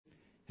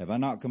Have I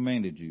not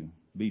commanded you?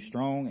 Be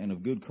strong and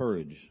of good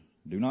courage.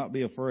 Do not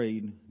be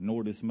afraid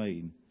nor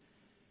dismayed,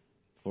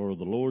 for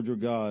the Lord your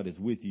God is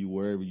with you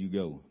wherever you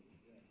go.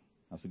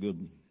 That's a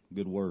good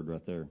word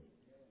right there.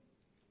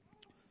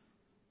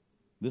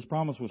 This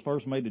promise was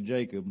first made to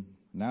Jacob.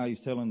 Now he's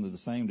telling the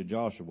same to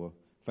Joshua.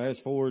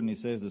 Fast forward and he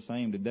says the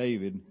same to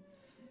David,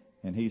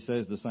 and he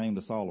says the same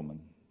to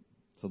Solomon.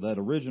 So that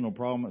original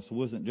promise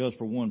wasn't just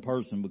for one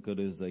person, because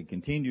it's a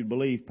continued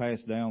belief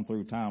passed down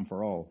through time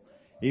for all.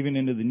 Even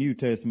into the New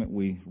Testament,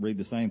 we read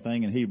the same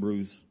thing in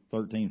Hebrews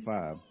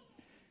 13:5.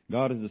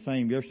 God is the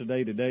same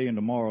yesterday, today, and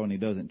tomorrow, and He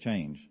doesn't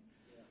change.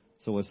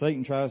 So as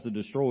Satan tries to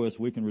destroy us,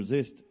 we can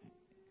resist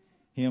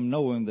him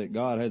knowing that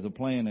God has a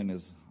plan and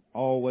is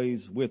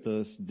always with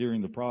us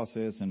during the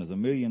process and is a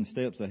million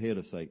steps ahead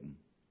of Satan.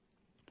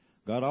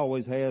 God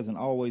always has and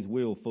always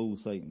will fool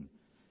Satan.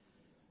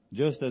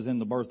 Just as in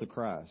the birth of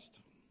Christ.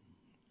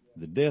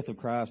 The death of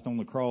Christ on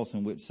the cross,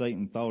 in which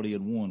Satan thought he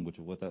had won, which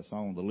is what that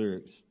song, the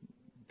lyrics,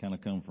 kind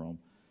of come from.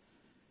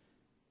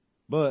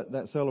 But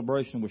that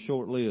celebration was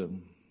short-lived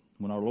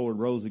when our Lord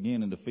rose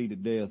again and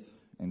defeated death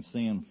and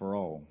sin for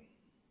all.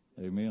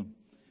 Amen.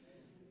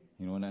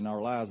 You know, and in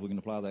our lives we can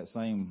apply that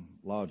same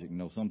logic. You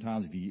know,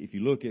 sometimes if you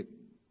look at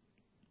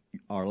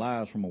our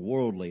lives from a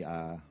worldly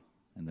eye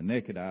and the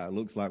naked eye, it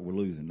looks like we're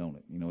losing, don't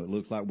it? You know, it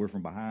looks like we're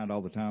from behind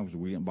all the time because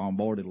we're getting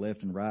bombarded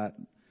left and right.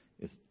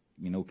 It's,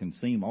 you know, can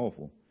seem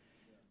awful.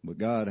 But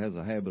God has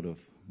a habit of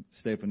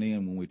stepping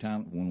in when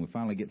we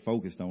finally get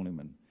focused on Him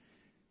and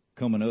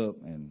coming up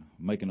and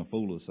making a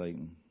fool of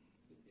Satan.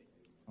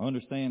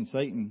 Understand,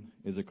 Satan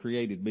is a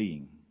created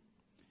being.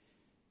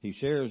 He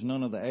shares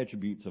none of the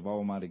attributes of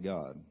Almighty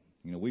God.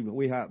 You know,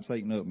 we hype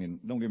Satan up. I mean,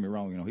 don't get me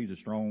wrong. You know, he's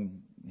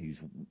he's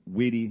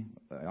witty,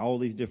 all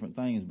these different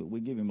things. But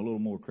we give him a little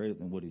more credit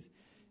than what he's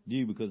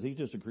due, because he's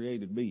just a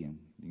created being.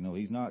 You know,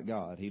 he's not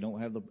God. He don't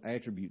have the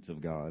attributes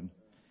of God.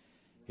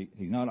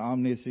 He's not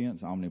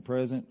omniscience,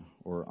 omnipresent,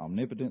 or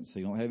omnipotence.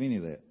 He don't have any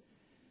of that.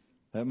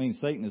 That means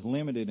Satan is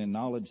limited in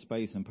knowledge,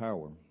 space, and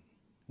power.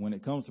 When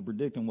it comes to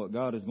predicting what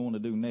God is going to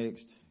do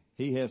next,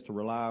 he has to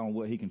rely on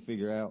what he can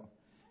figure out,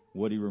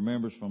 what he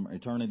remembers from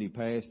eternity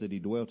past, that he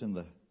dwelt in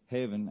the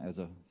heaven as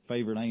a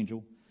favored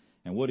angel,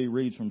 and what he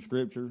reads from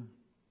Scripture.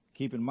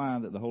 Keep in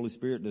mind that the Holy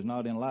Spirit does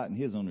not enlighten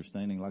his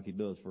understanding like he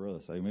does for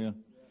us. Amen?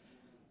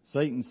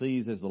 Satan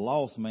sees as the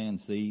lost man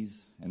sees,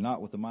 and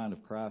not with the mind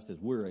of Christ as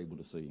we're able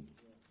to see.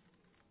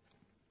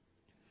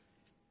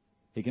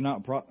 He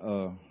cannot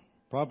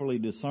properly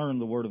discern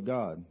the Word of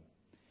God.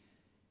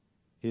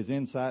 His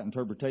insight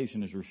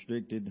interpretation is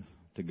restricted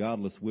to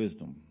godless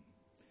wisdom.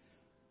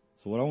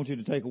 So what I want you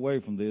to take away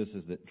from this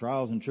is that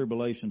trials and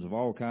tribulations of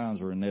all kinds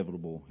are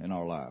inevitable in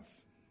our life.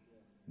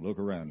 Look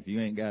around. If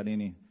you ain't got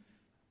any,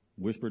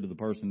 whisper to the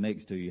person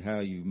next to you how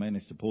you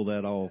managed to pull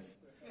that off,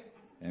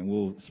 and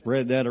we'll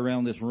spread that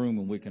around this room,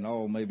 and we can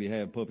all maybe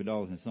have puppy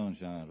dogs and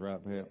sunshines,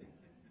 right, Pat?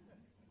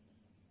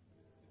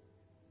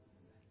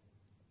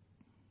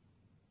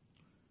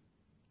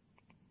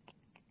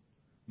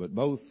 But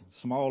both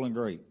small and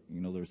great. You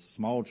know, there's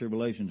small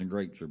tribulations and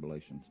great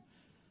tribulations.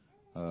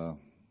 From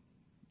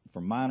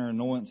minor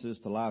annoyances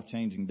to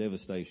life-changing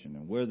devastation.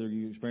 And whether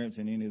you're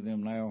experiencing any of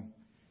them now,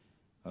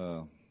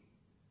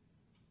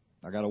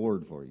 I got a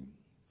word for you.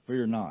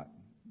 Fear not.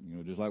 You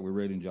know, just like we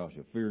read in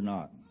Joshua. Fear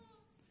not,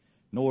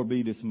 nor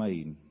be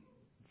dismayed,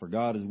 for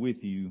God is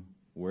with you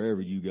wherever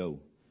you go.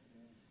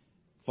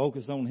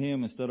 Focus on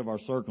Him instead of our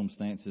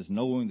circumstances,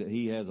 knowing that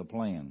He has a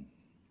plan.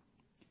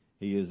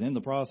 He is in the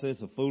process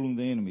of fooling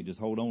the enemy. Just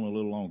hold on a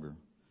little longer.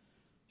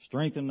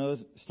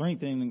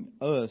 Strengthening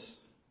us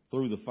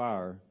through the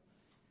fire,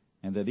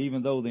 and that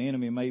even though the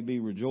enemy may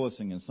be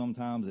rejoicing and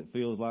sometimes it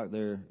feels like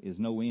there is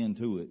no end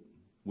to it,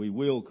 we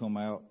will come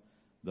out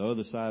the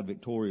other side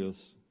victorious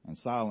and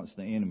silence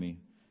the enemy,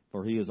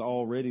 for He is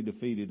already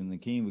defeated, and the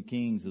King of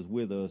Kings is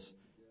with us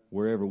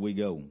wherever we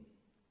go.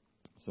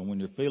 So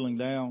when you're feeling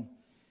down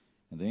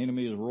and the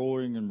enemy is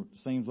roaring and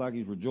seems like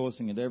he's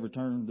rejoicing at every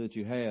turn that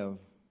you have,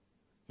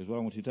 here's what I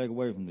want you to take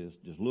away from this.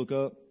 Just look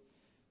up,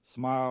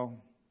 smile,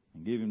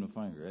 and give Him the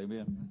finger.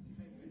 Amen?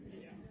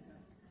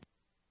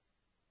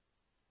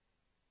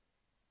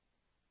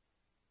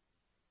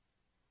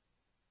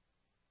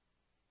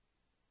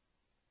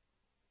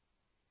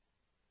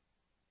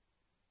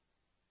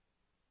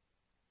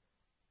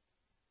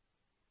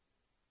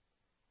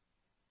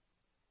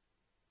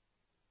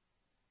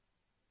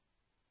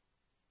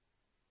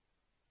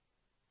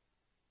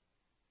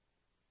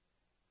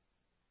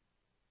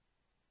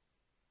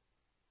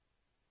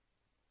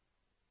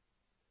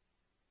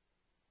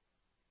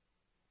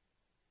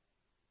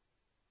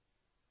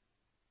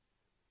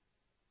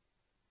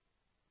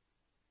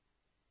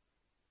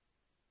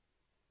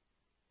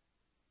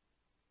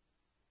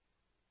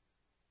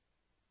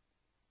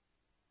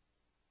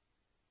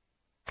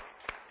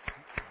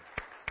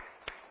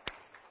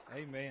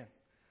 Amen.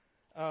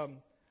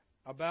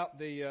 About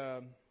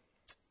the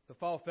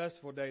Fall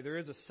Festival Day, there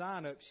is a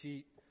sign-up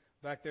sheet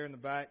back there in the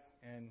back,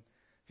 and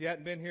if you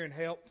hadn't been here and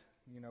helped,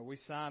 you know, we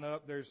sign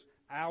up. There's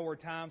hour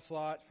time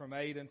slots from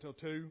 8 until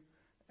 2,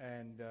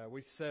 And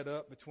we set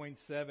up between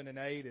 7 and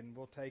 8, and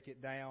we'll take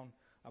it down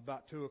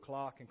about 2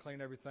 o'clock and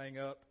clean everything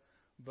up.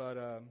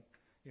 But,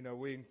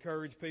 we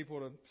encourage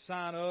people to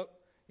sign up,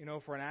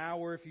 for an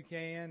hour if you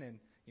can. And,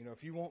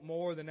 if you want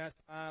more, then that's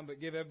fine. But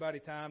give everybody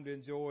time to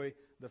enjoy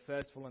the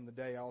festival and the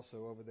day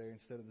also over there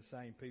instead of the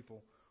same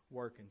people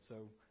working.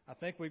 So I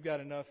think we've got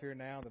enough here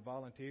now to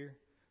volunteer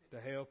to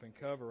help and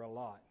cover a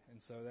lot. And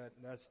so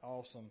that's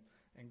awesome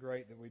and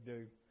great that we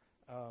do.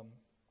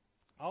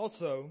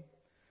 Also,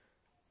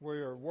 we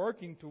are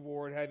working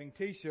toward having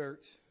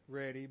T-shirts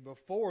ready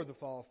before the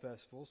Fall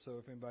Festival, so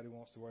if anybody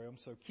wants to wear them.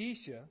 So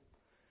Keisha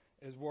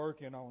is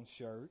working on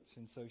shirts,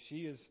 and so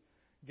she has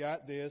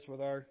got this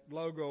with our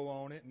logo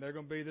on it, and they're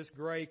going to be this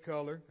gray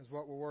color is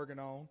what we're working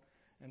on.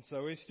 And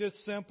so it's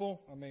just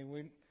simple. I mean,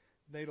 we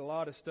need a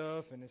lot of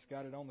stuff, and it's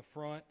got it on the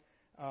front.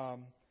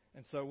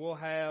 And so we'll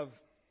have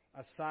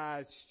a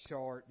size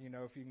chart,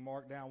 if you can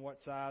mark down what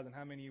size and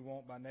how many you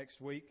want by next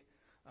week.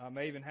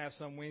 May even have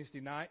some Wednesday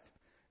night.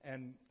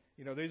 And,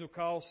 these will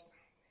cost,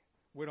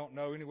 we don't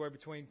know, anywhere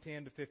between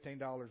 $10 to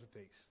 $15 a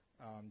piece.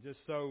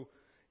 Just so,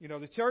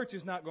 the church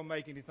is not going to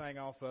make anything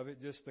off of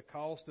it, just the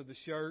cost of the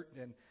shirt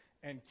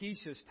and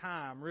Keisha's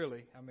time,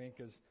 really. I mean,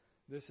 because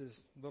this is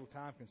a little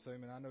time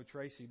consuming. I know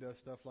Tracy does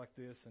stuff like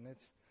this, and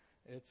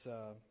it's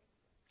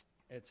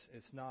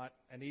not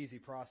an easy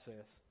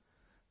process.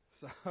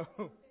 So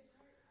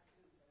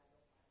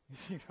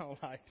you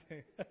don't like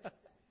to,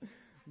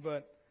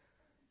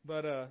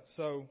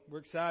 so we're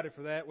excited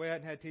for that. We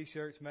hadn't had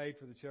T-shirts made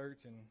for the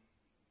church in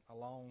a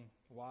long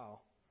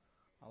while.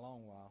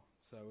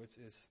 So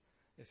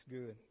it's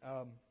good.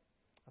 I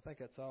think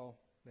that's all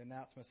the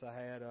announcements I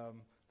had.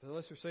 So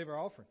let's receive our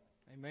offering.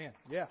 Amen.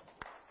 Yeah.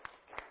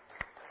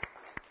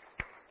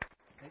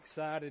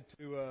 Excited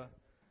to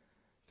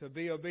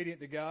be obedient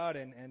to God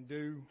and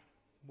do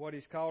what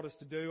He's called us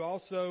to do.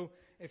 Also,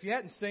 if you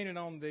hadn't seen it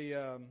on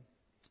the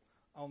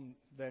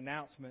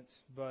announcements,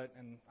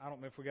 and I don't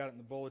know if we got it in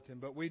the bulletin,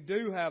 but we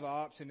do have an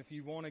option. If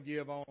you want to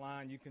give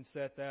online, you can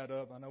set that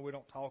up. I know we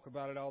don't talk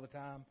about it all the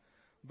time,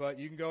 but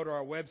you can go to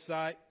our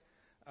website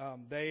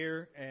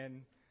there,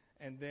 and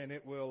then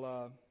it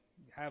will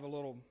have a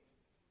little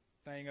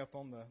thing up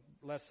on the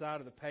left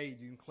side of the page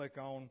you can click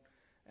on,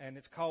 and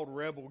it's called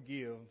Rebel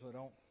Give.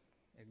 So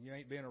you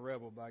ain't being a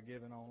rebel by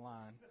giving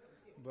online,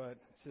 but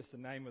it's just the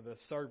name of the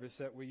service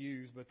that we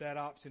use. But that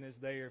option is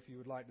there if you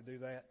would like to do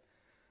that.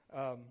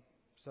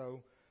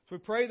 So we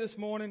pray this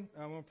morning.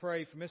 I'm going to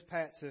pray for Miss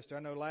Pat's sister.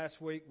 I know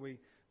last week we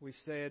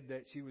said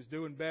that she was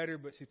doing better,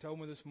 but she told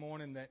me this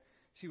morning that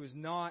she was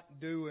not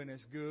doing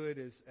as good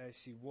as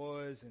she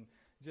was, and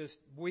just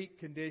weak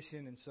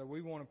condition. And so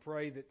we want to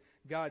pray that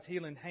God's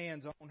healing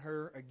hands on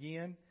her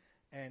again,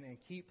 and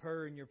keep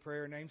her in your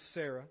prayer. Her name's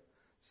Sarah.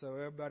 So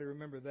everybody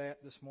remember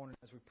that this morning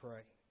as we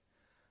pray.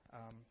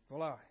 All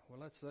right. Well,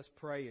 let's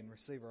pray and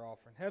receive our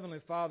offering.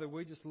 Heavenly Father,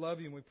 we just love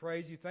you and we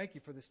praise you. Thank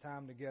you for this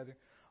time together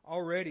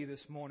already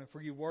this morning,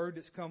 for your word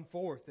that's come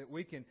forth, that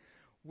we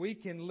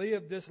can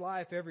live this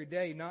life every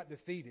day not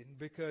defeated,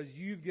 because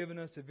you've given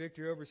us a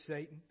victory over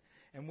Satan.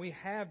 And we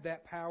have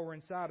that power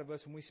inside of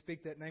us when we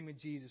speak that name of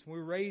Jesus. When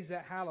we raise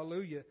that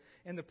hallelujah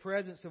in the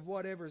presence of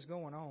whatever is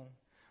going on,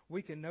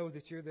 we can know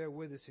that you're there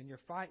with us and you're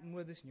fighting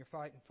with us and you're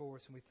fighting for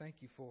us, and we thank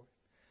you for it.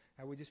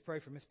 God, we just pray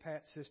for Miss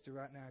Pat's sister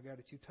right now, God,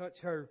 that you touch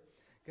her.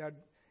 God,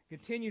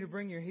 continue to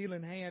bring your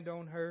healing hand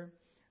on her.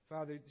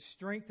 Father,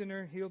 strengthen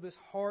her, heal this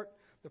heart,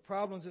 the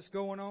problems that's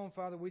going on.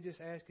 Father, we just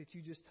ask that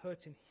you just touch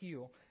and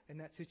heal in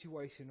that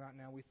situation right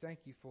now. We thank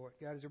you for it.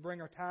 God, as we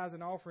bring our tithes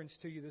and offerings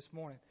to you this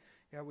morning,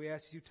 God, we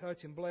ask you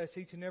touch and bless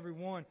each and every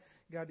one.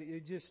 God,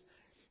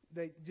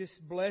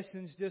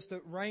 blessings just to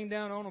rain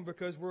down on them,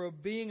 because we're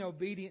being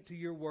obedient to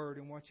your word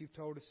and what you've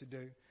told us to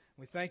do.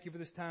 We thank you for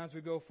this time as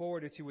we go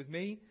forward, that you're with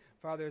me.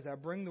 Father, as I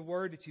bring the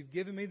word that you've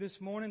given me this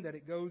morning, that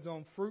it goes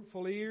on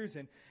fruitful ears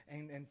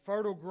and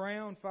fertile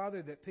ground,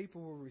 Father, that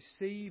people will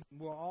receive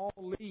and will all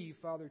leave,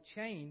 Father,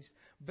 changed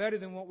better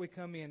than what we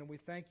come in. And we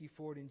thank you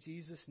for it in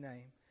Jesus'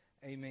 name.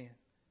 Amen.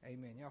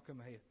 Amen. Y'all come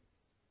ahead.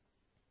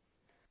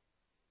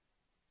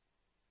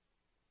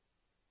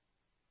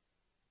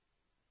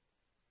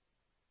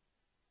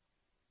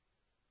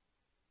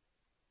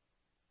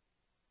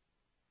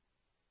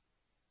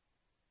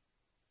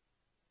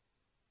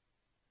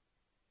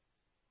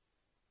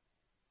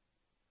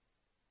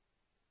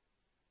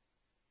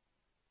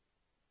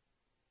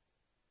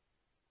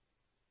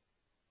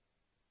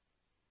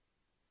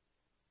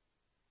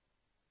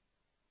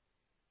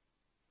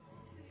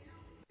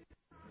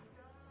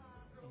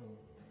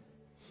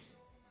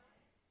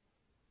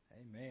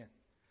 Amen.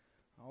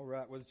 All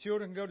right. Well, the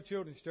children can go to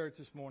children's church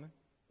this morning.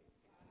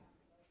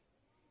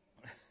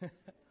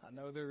 I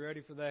know they're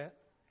ready for that.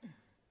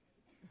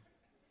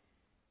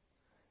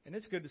 And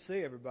it's good to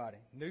see everybody.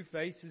 New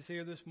faces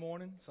here this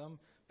morning. Some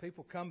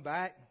people come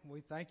back.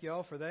 We thank you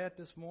all for that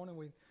this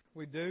morning.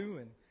 We do.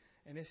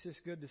 And it's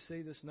just good to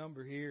see this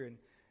number here and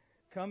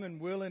coming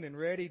willing and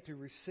ready to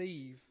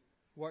receive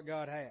what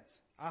God has.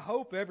 I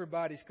hope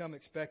everybody's come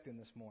expecting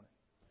this morning.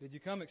 Did you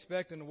come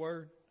expecting the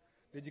word?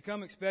 Did you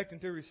come expecting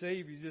to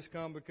receive? You just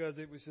come because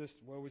it was just,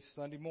 well, it's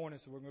Sunday morning,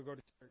 so we're going to go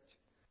to church.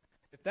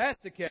 If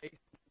that's the case,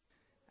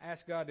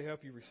 ask God to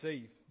help you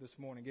receive this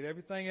morning. Get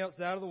everything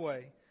else out of the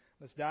way.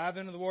 Let's dive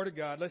into the Word of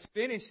God. Let's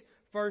finish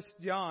 1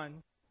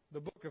 John, the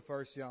book of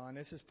 1 John.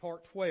 This is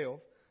part 12.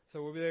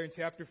 So we'll be there in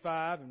chapter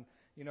 5. And,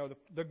 you know,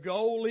 the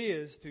goal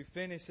is to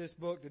finish this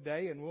book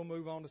today, and we'll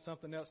move on to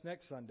something else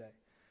next Sunday.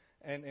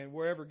 And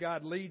wherever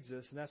God leads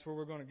us, and that's where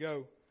we're going to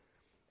go.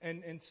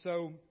 And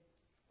so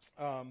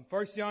 1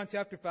 John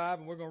chapter 5,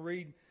 and we're going to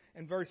read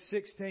in verse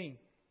 16.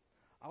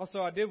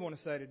 Also, I did want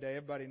to say today,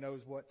 everybody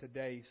knows what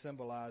today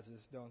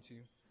symbolizes, don't you?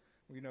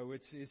 You know,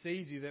 it's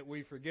easy that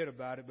we forget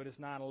about it, but it's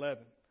 9/11.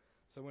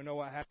 So we know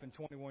what happened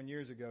 21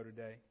 years ago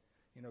today.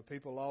 You know,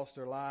 people lost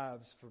their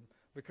lives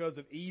because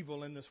of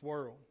evil in this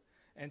world.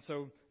 And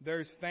so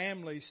there's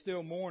families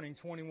still mourning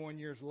 21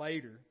 years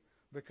later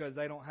because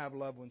they don't have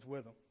loved ones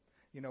with them.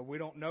 You know, we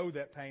don't know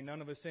that pain.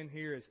 None of us in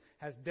here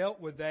has dealt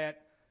with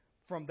that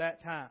from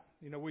that time.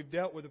 You know, we've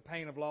dealt with the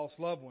pain of lost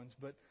loved ones,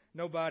 but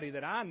nobody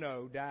that I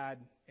know died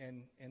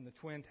in the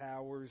Twin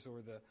Towers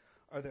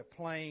or the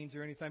planes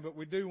or anything. But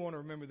we do want to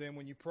remember them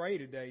when you pray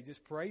today.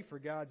 Just pray for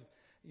God's,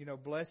 you know,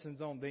 blessings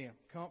on them,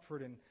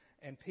 comfort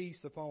and peace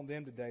upon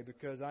them today,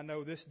 because I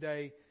know this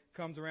day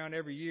comes around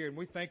every year and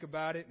we think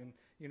about it, and,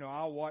 you know,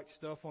 I'll watch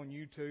stuff on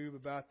YouTube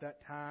about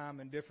that time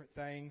and different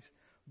things.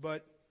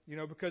 But, you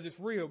know, because it's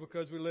real,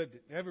 because we lived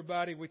it.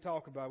 Everybody we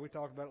talked about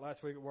it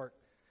last week at work.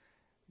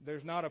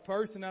 There's not a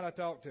person that I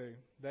talked to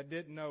that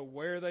didn't know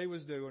where they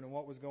was doing and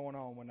what was going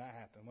on when that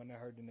happened, when they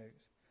heard the news.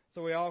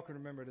 So we all can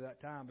remember to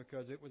that time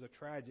because it was a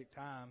tragic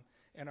time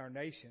in our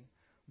nation.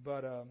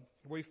 But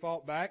we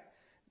fought back.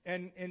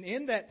 And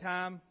in that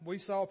time, we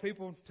saw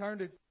people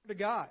turn to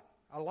God.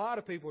 A lot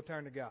of people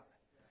turned to God.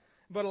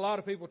 But a lot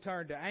of people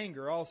turned to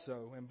anger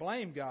also and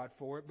blamed God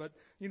for it. But,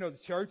 you know, the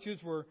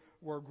churches were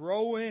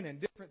growing and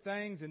different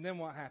things. And then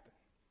what happened?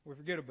 We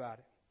forget about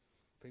it.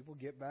 People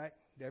get back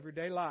to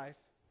everyday life.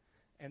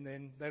 And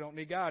then they don't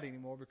need God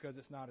anymore because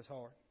it's not as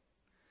hard.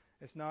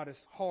 It's not as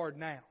hard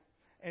now.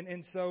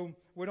 And so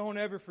we don't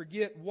ever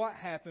forget what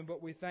happened,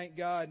 but we thank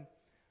God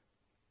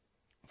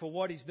for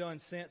what He's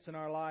done since in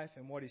our life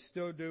and what He's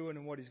still doing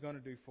and what He's going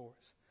to do for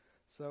us.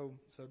 So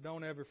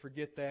don't ever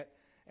forget that.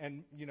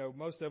 And, you know,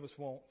 most of us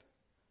won't.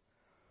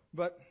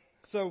 But,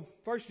 so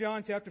 1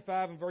 John chapter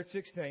 5 and verse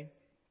 16.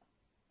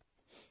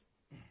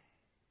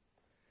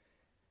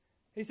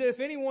 He said, if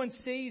anyone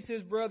sees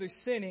his brother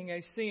sinning,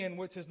 a sin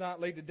which does not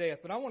lead to death.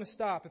 But I want to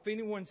stop. If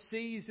anyone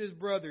sees his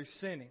brother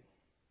sinning,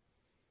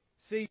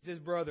 sees his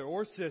brother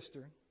or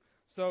sister,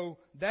 so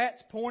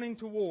that's pointing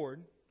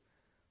toward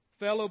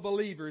fellow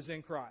believers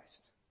in Christ.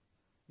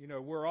 You know,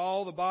 we're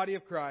all the body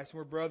of Christ.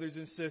 We're brothers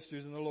and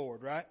sisters in the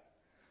Lord, right?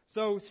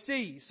 So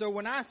see. So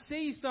when I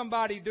see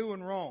somebody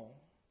doing wrong,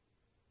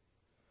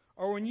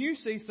 or when you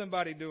see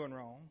somebody doing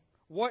wrong,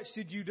 what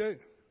should you do?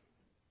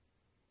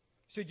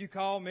 Should you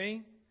call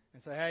me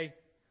and say, hey,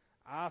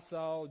 I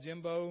saw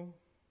Jimbo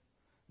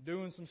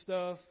doing some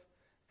stuff,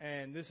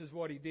 and this is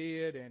what he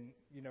did, and,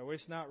 you know,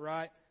 it's not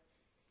right?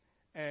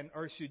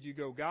 Or should you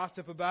go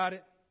gossip about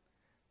it?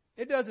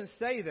 It doesn't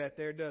say that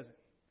there, does it?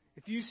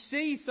 If you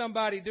see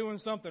somebody doing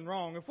something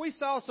wrong, if we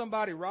saw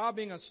somebody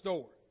robbing a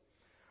store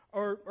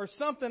or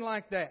something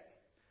like that,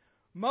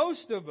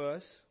 most of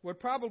us would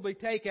probably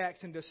take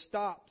action to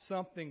stop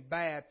something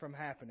bad from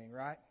happening,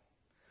 right?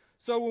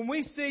 So when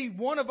we see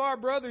one of our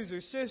brothers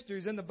or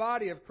sisters in the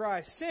body of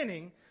Christ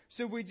sinning,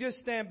 should we just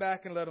stand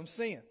back and let them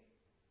sin?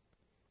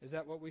 Is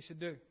that what we should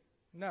do?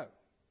 No.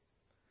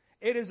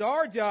 It is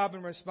our job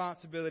and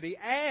responsibility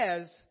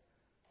as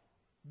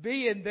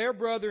being their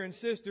brother and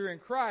sister in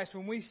Christ,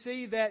 when we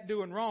see that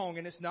doing wrong,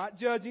 and it's not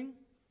judging.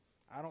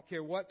 I don't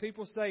care what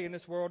people say in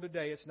this world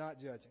today, it's not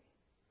judging.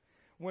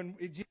 When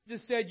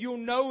Jesus said, you'll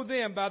know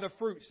them by the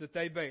fruits that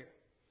they bear.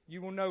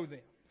 You will know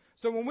them.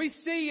 So when we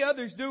see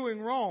others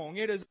doing wrong,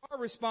 it is our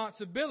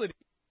responsibility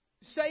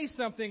to say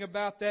something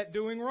about that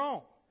doing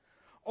wrong.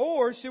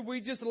 Or should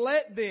we just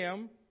let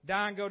them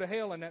die and go to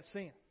hell in that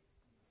sin?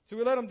 Should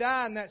we let them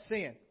die in that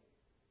sin?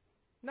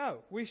 No,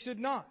 we should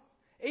not.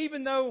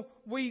 Even though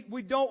we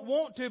don't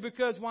want to,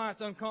 because why?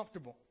 It's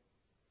uncomfortable.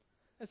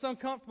 It's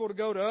uncomfortable to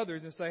go to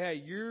others and say,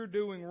 hey, you're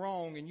doing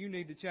wrong and you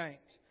need to change.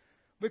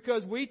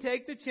 Because we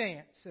take the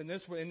chance in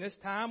this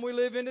time we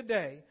live in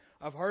today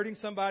of hurting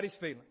somebody's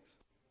feelings.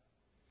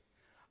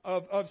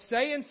 Of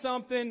saying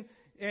something,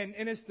 and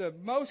it's the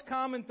most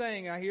common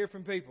thing I hear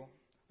from people.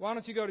 Why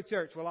don't you go to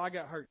church? Well, I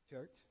got hurt,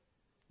 church.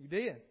 You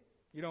did.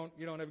 You don't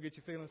ever get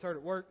your feelings hurt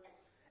at work.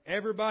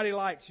 Everybody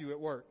likes you at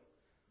work.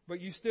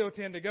 But you still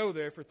tend to go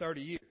there for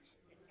 30 years.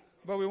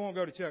 But we won't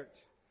go to church.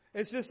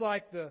 It's just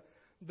like the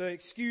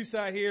excuse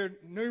I hear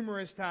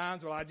numerous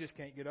times, well, I just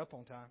can't get up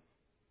on time.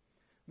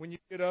 When you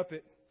get up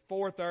at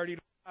 4:30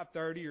 to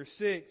 5:30 or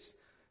 6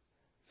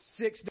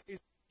 days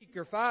a week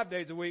or 5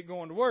 days a week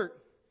going to work.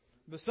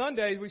 The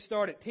Sundays we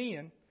start at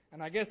 10,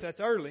 and I guess that's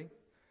early.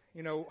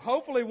 You know,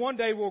 hopefully one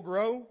day we'll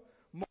grow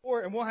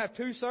more and we'll have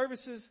 2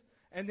 services,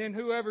 and then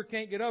whoever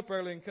can't get up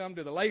early and come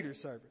to the later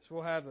service.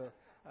 We'll have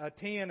a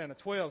 10 and a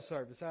 12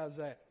 service. How's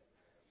that?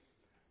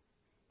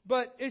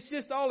 But it's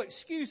just all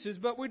excuses.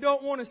 But we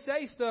don't want to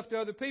say stuff to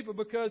other people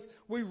because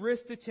we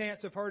risk the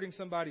chance of hurting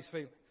somebody's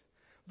feelings.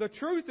 The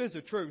truth is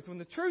the truth. When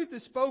the truth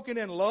is spoken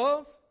in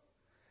love,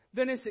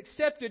 then it's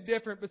accepted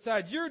different.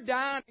 Besides, you're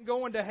dying and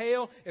going to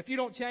hell if you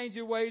don't change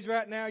your ways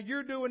right now.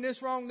 You're doing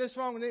this wrong,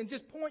 and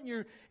just pointing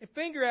your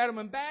finger at them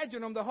and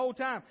badgering them the whole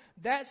time.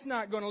 That's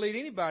not going to lead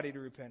anybody to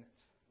repentance.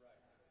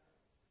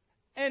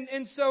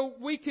 And so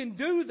we can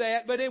do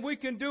that, but then we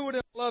can do it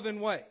in a loving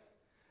way,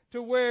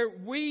 to where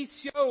we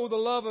show the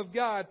love of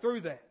God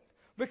through that.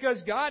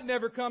 Because God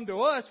never come to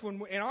us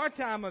when in our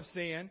time of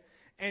sin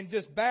and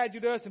just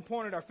badgered us and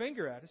pointed our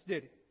finger at us,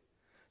 did He?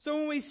 So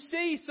when we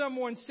see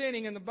someone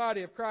sinning in the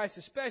body of Christ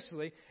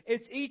especially,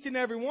 it's each and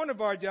every one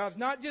of our jobs,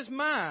 not just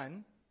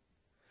mine,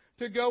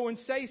 to go and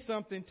say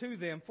something to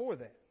them for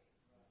that.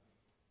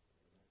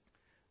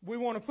 We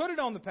want to put it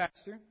on the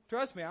pastor.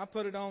 Trust me, I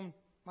put it on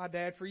my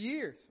dad for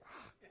years.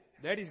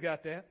 Daddy's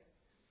got that.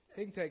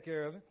 He can take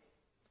care of it.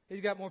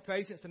 He's got more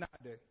patience than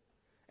I do.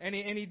 And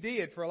he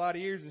did for a lot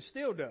of years and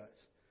still does.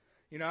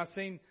 You know, I've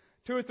seen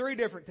 2 or 3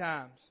 different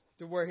times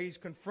to where he's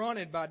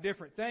confronted by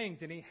different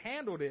things, and he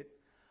handled it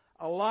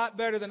a lot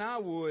better than I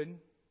would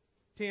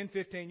 10,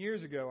 15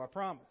 years ago, I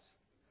promise.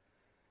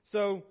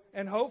 So,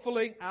 and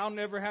hopefully I'll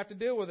never have to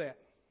deal with that.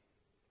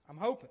 I'm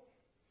hoping.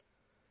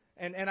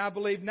 And I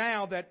believe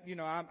now that, you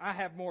know, I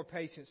have more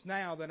patience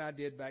now than I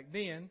did back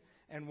then,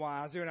 and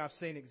wiser, and I've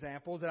seen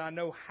examples, and I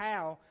know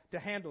how to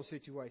handle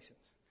situations.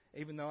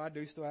 Even though I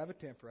do still have a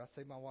temper. I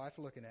see my wife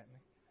looking at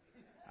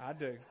me. I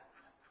do.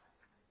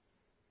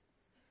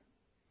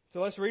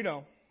 So let's read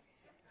on.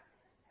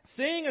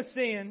 Seeing a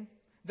sin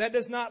that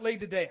does not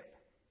lead to death.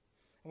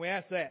 And we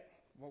ask that.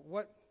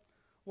 Well,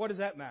 what does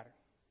that matter?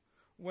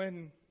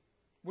 When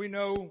we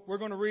know, we're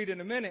going to read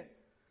in a minute,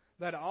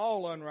 that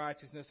all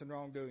unrighteousness and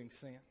wrongdoing is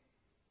sin.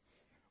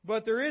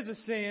 But there is a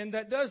sin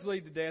that does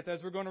lead to death,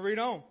 as we're going to read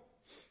on.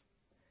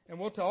 And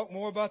we'll talk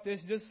more about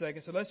this in just a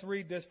second. So let's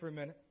read this for a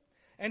minute.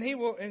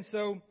 And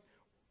so,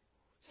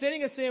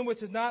 sinning a sin which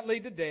does not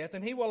lead to death,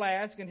 and He will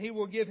ask, and He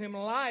will give him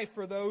life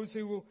for those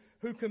who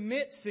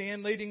commit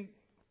sin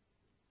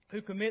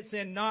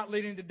not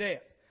leading to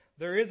death.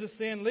 There is a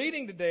sin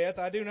leading to death.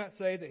 I do not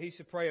say that he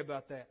should pray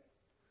about that.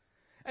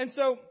 And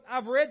so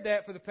I've read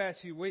that for the past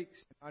few weeks.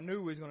 I knew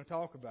we was going to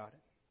talk about it.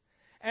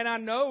 And I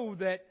know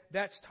that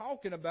that's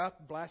talking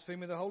about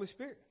blasphemy of the Holy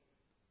Spirit.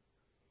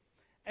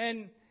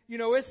 And, you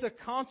know, it's a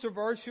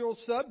controversial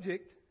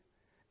subject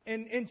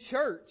in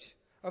church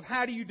of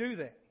how do you do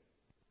that?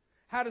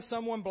 How does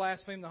someone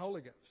blaspheme the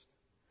Holy Ghost?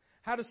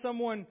 How does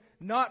someone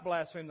not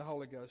blaspheme the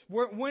Holy Ghost?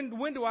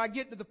 When do I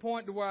get to the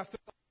point to where I feel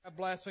like I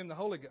blaspheme the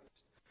Holy Ghost?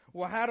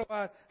 Well,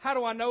 how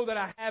do I know that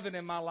I haven't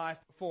in my life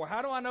before?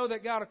 How do I know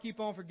that God will keep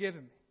on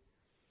forgiving me?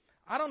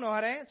 I don't know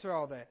how to answer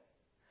all that.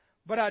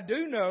 But I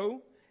do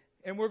know,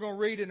 and we're going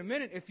to read in a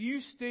minute, if you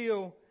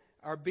still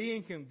are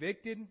being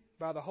convicted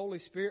by the Holy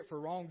Spirit for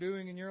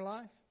wrongdoing in your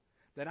life,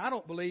 then I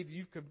don't believe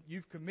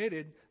you've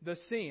committed the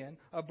sin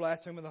of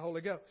blaspheming the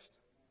Holy Ghost.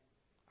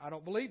 I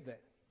don't believe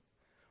that.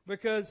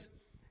 Because,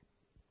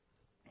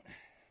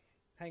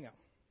 hang on.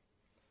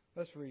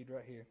 Let's read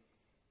right here.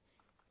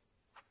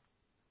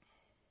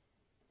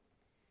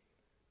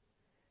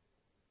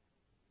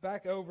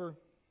 Back over,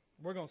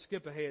 we're going to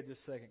skip ahead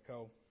just a second,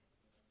 Cole.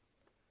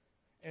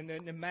 And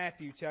then in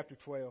Matthew chapter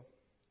 12,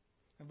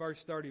 and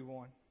verse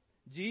 31,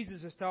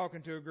 Jesus is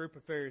talking to a group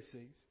of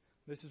Pharisees.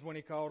 This is when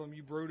He called them,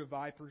 you brood of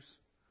vipers.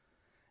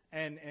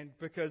 And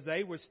because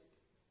they was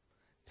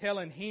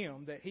telling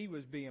Him that He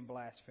was being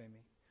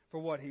blaspheming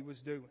for what He was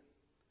doing.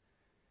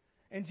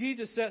 And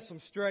Jesus sets them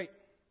straight.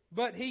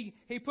 But He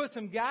put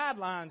some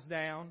guidelines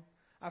down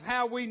of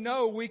how we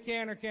know we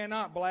can or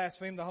cannot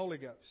blaspheme the Holy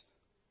Ghost.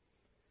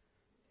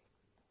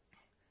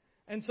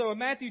 And so in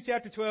Matthew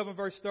chapter 12 and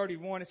verse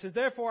 31, it says,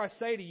 therefore I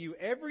say to you,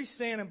 every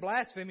sin and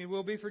blasphemy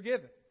will be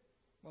forgiven.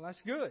 Well,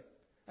 that's good.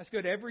 That's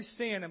good. Every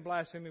sin and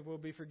blasphemy will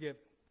be forgiven.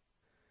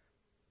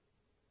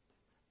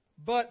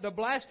 But the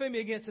blasphemy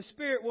against the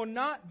Spirit will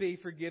not be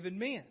forgiven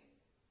men.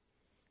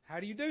 How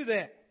do you do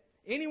that?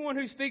 Anyone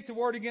who speaks a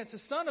word against the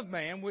Son of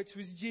Man, which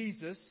was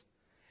Jesus,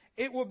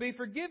 it will be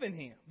forgiven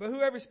him. But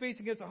whoever speaks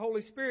against the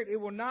Holy Spirit, it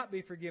will not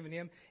be forgiven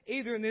him,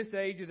 either in this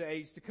age or the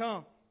age to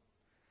come.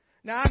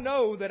 Now, I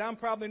know that I'm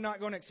probably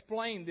not going to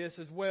explain this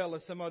as well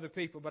as some other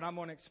people, but I'm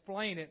going to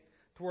explain it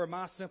to where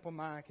my simple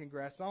mind can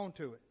grasp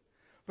onto it.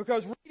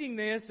 Because reading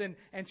this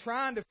and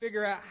trying to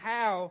figure out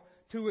how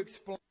to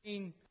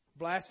explain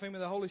blasphemy of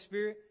the Holy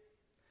Spirit,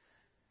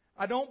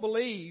 I don't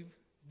believe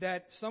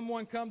that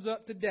someone comes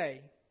up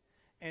today,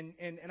 and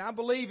I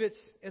believe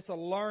it's a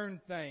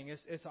learned thing.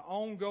 It's an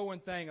ongoing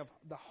thing of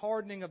the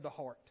hardening of the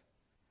heart,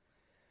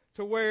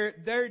 to where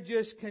they're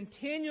just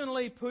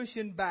continually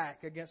pushing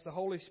back against the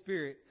Holy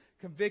Spirit,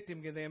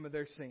 convicting them of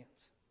their sins.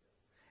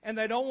 And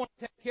they don't want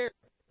to take care of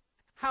it.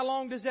 How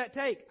long does that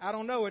take? I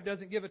don't know. It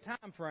doesn't give a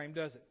time frame,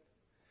 does it?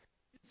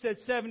 It said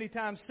 70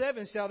 times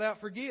 7 shall thou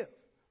forgive.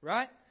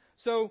 Right?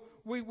 So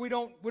we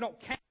don't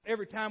count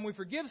every time we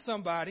forgive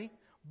somebody.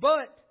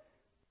 But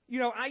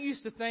I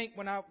used to think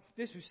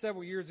this was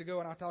several years ago,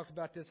 and I talked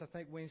about this, I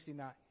think, Wednesday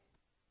night,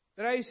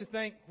 that I used to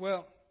think,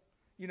 well,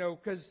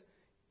 because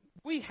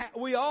we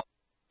all,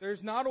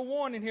 there's not a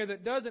one in here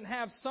that doesn't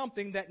have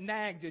something that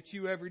nags at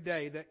you every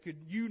day that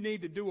you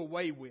need to do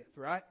away with,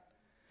 right?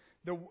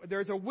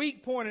 There's a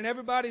weak point in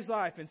everybody's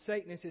life, and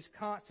Satan is just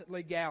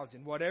constantly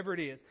gouging, whatever it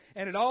is.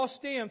 And it all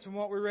stems from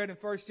what we read in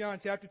 1 John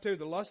chapter 2,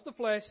 the lust of the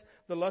flesh,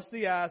 the lust of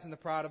the eyes, and the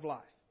pride of life.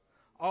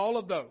 All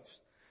of those.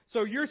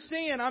 So your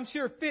sin, I'm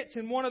sure, fits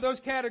in one of those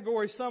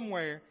categories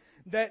somewhere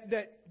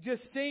that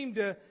just seem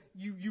to,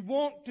 you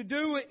want to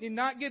do it and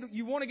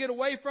you want to get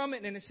away from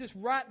it, and it's just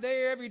right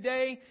there every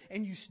day,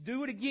 and you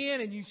do it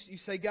again, and you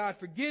say, God,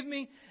 forgive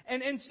me.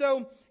 And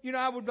so,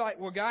 I would be like,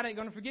 well, God ain't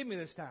going to forgive me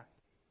this time.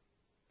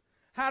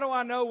 How do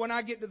I know when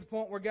I get to the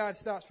point where God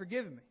stops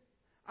forgiving me?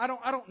 I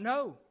don't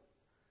know.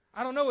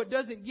 I don't know. It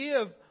doesn't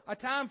give a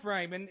time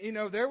frame. And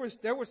there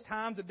was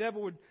times the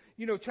devil would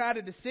try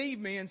to deceive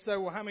me and say,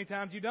 well, how many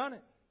times you done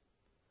it?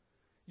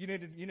 You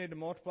need to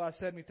multiply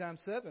 70 times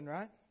 7,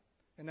 right?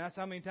 And that's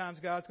how many times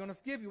God's going to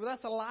forgive you. Well,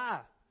 that's a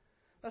lie.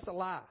 That's a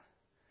lie.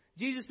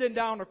 Jesus didn't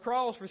die on the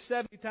cross for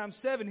 70 times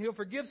 7. He'll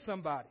forgive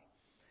somebody.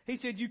 He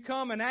said, you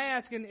come and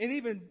ask, and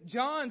even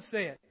John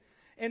said,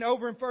 and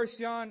over in 1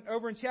 John,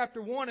 over in chapter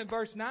 1 and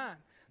verse 9,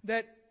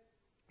 that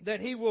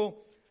He will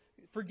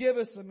forgive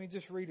us. Let me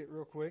just read it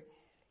real quick,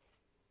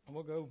 and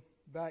we'll go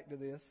back to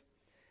this.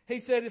 He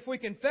said, if we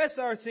confess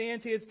our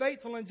sins, He is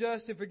faithful and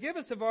just to forgive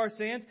us of our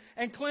sins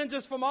and cleanse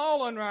us from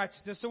all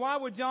unrighteousness. So why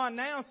would John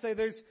now say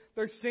there's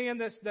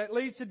sin that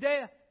leads to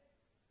death?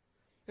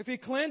 If He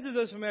cleanses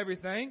us from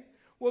everything,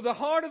 well, the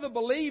heart of the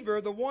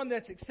believer, the one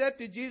that's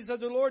accepted Jesus as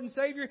their Lord and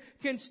Savior,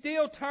 can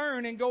still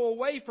turn and go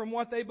away from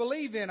what they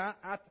believe in.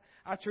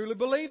 I truly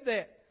believe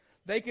that.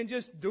 They can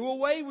just do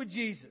away with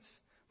Jesus.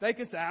 They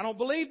can say, I don't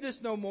believe this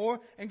no more,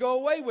 and go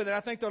away with it. I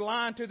think they're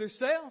lying to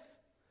themselves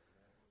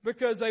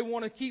because they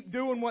want to keep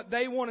doing what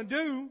they want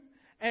to do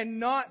and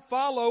not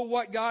follow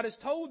what God has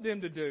told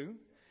them to do.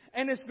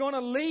 And it's going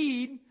to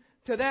lead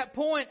to that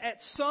point at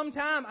some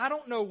time. I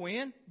don't know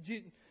when.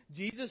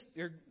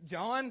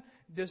 John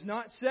does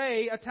not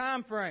say a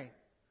time frame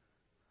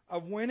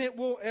of when it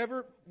will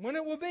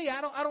be. I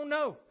don't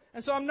know.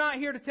 And so I'm not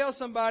here to tell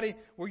somebody,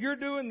 well, you're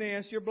doing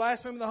this, you're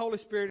blaspheming the Holy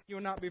Spirit, you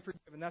will not be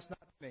forgiven. That's not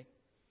me.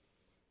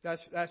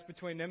 That's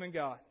between them and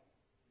God.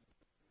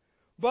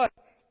 But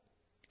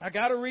I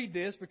got to read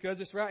this because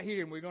it's right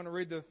here, and we're going to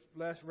read the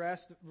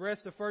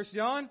rest of 1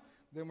 John.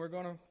 Then we're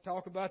going to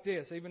talk about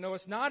this, even though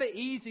it's not an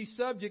easy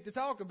subject to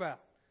talk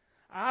about.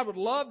 I would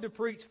love to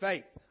preach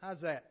faith.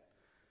 How's that?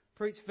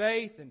 Preach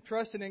faith and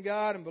trusting in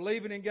God and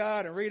believing in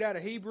God and read out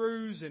of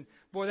Hebrews. And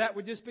boy, that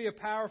would just be a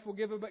powerful,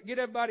 get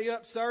everybody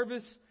up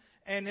service.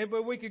 And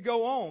we could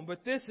go on.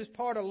 But this is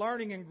part of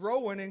learning and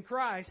growing in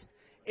Christ,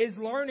 is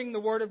learning the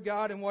Word of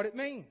God and what it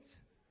means.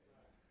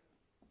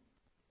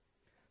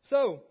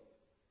 So,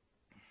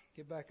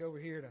 get back over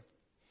here to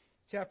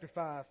chapter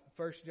 5,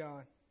 1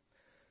 John.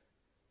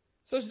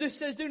 So this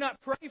says, do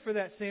not pray for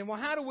that sin. Well,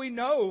 how do we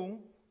know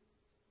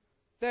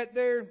that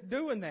they're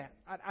doing that?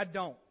 I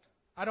don't.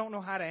 I don't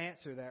know how to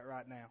answer that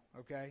right now,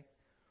 okay?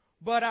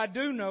 But I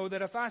do know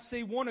that if I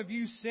see one of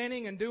you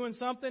sinning and doing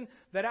something,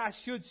 that I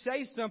should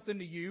say something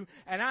to you,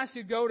 and I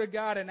should go to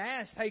God and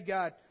ask, hey,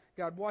 God,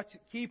 watch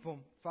it. Keep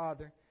them,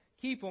 Father.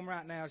 Keep them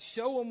right now.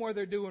 Show them where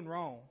they're doing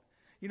wrong.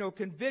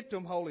 Convict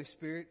them, Holy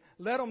Spirit.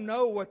 Let them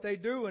know what they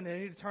do and they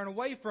need to turn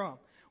away from.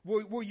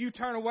 Will you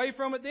turn away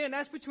from it then?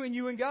 That's between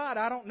you and God.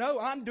 I don't know.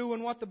 I'm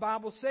doing what the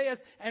Bible says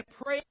and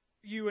praying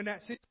for you in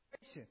that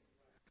situation.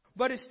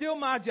 But it's still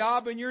my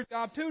job and your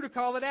job too to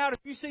call it out. If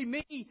you see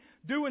me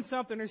doing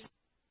something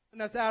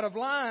that's out of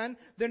line,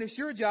 then it's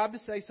your job to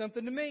say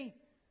something to me.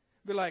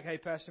 Be like, hey,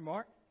 Pastor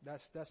Mark,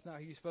 that's not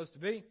who you're supposed to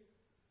be.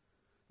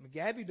 I mean,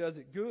 Gabby does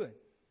it good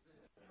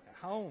at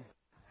home.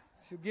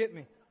 She'll get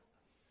me.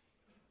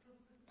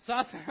 So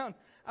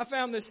I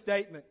found this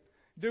statement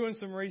doing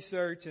some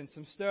research and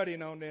some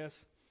studying on this,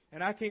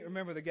 and I can't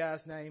remember the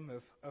guy's name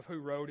of who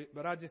wrote it,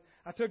 but I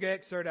took an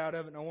excerpt out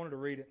of it and I wanted to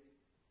read it.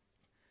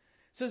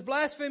 It says,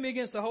 blasphemy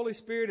against the Holy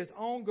Spirit is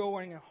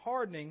ongoing and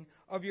hardening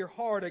of your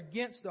heart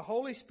against the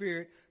Holy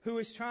Spirit, who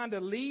is trying to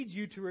lead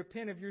you to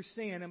repent of your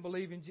sin and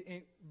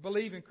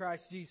believe in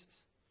Christ Jesus.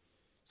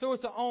 So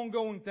it's an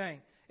ongoing thing.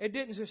 It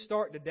didn't just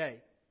start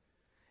today.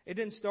 It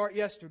didn't start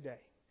yesterday.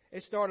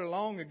 It started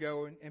long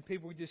ago, and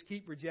people just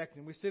keep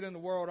rejecting. We sit in the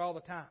world all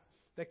the time.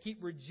 They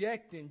keep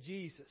rejecting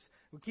Jesus.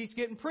 We keep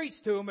getting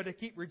preached to them, but they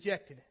keep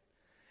rejecting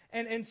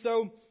it. And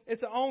so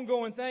it's an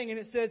ongoing thing, and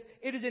it says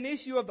it is an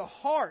issue of the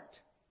heart.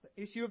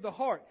 Issue of the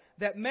heart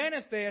that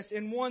manifests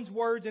in one's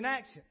words and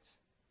actions.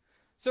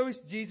 So it's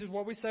Jesus,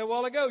 what we said a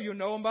while ago, you'll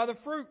know them by the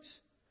fruits.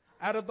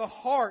 Out of the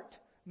heart,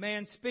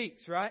 man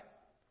speaks, right?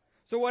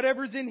 So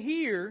whatever's in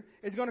here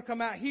is going to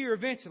come out here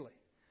eventually.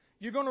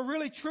 You're going to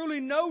really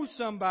truly know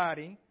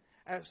somebody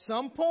at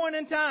some point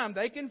in time.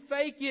 They can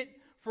fake it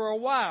for a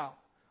while.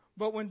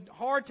 But when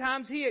hard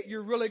times hit,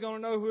 you're really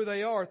going to know who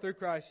they are through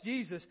Christ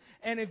Jesus.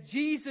 And if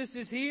Jesus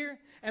is here,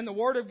 and the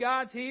Word of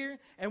God's here,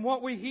 and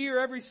what we hear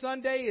every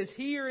Sunday is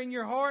here in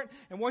your heart,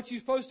 and what you're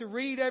supposed to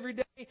read every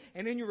day,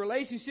 and in your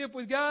relationship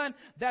with God,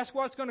 that's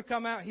what's going to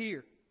come out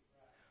here.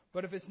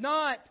 But if it's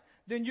not,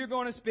 then you're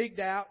going to speak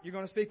doubt, you're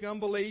going to speak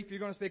unbelief, you're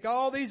going to speak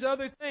all these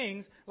other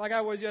things, like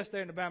I was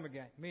yesterday in the Bama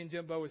game. Me and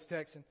Jimbo was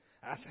texting.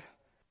 I said,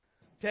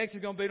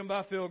 Texas going to beat them by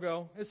a field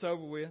goal. It's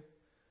over with.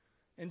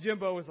 And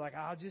Jimbo was like,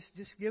 "I'll just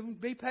give them,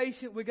 be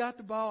patient. We got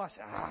the ball." I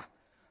said,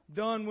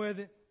 done with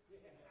it.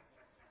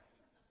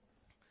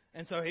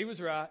 And so he was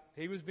right.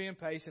 He was being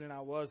patient and I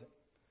wasn't.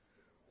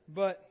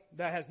 But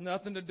that has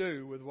nothing to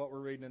do with what we're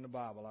reading in the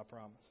Bible, I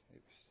promise.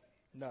 It was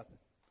nothing.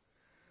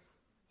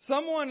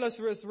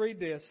 Let's read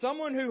this.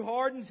 Someone who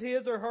hardens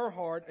his or her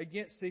heart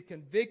against the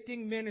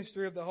convicting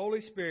ministry of the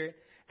Holy Spirit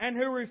and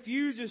who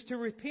refuses to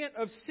repent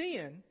of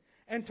sin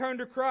and turn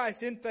to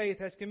Christ in faith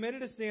has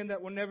committed a sin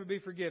that will never be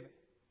forgiven.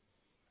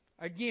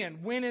 Again,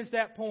 when is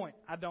that point?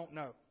 I don't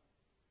know.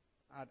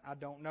 I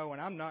don't know,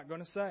 and I'm not going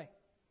to say.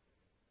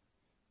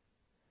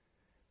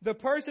 The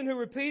person who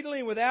repeatedly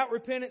and without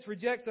repentance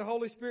rejects the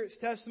Holy Spirit's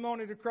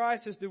testimony to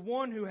Christ is the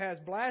one who has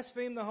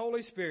blasphemed the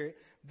Holy Spirit.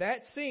 That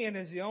sin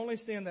is the only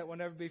sin that will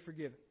never be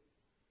forgiven.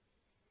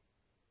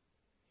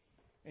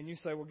 And you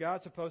say, well,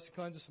 God's supposed to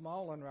cleanse us from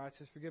all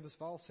unrighteousness, forgive us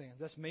of all sins.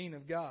 That's mean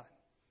of God.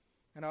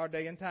 In our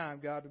day and time,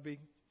 God would be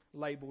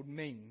labeled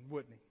mean,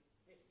 wouldn't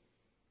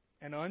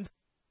He? And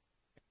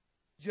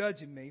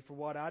judging me for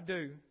what I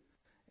do.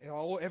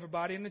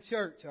 Everybody in the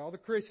church, all the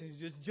Christians,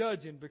 just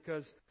judging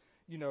because,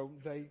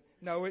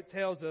 it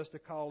tells us to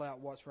call out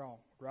what's wrong.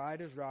 Right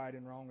is right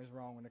and wrong is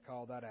wrong, and to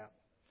call that out.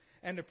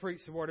 And to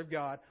preach the Word of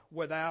God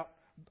without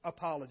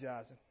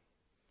apologizing.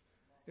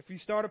 If you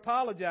start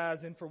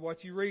apologizing for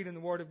what you read in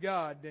the Word of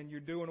God, then you're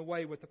doing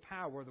away with the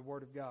power of the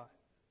Word of God.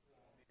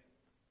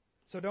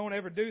 So don't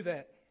ever do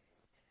that.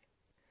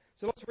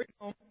 So let's read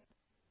on,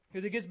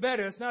 because it gets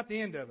better. It's not the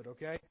end of it,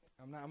 okay?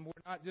 We're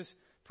not just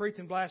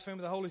preaching blasphemy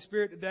of the Holy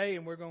Spirit today,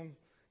 and we're going to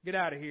get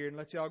out of here and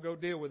let y'all go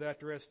deal with that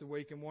the rest of the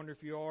week and wonder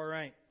if you are or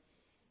ain't.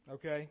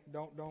 Okay?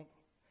 Don't.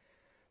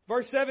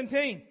 Verse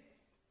 17.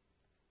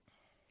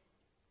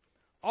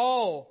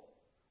 All.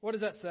 What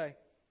does that say?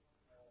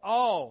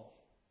 All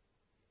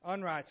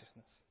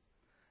unrighteousness.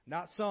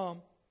 Not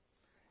some.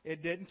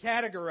 It didn't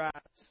categorize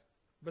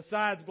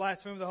besides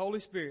blasphemy of the Holy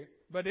Spirit,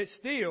 but it's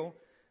still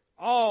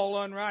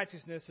all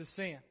unrighteousness is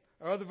sin.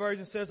 Or other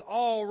version says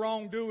all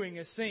wrongdoing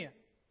is sin.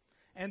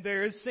 And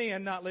there is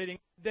sin not leading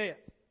to death.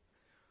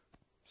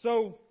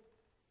 So,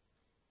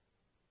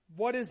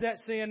 what is that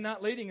sin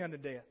not leading unto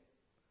death?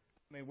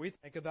 I mean, we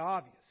think of the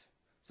obvious.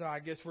 So I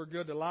guess we're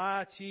good to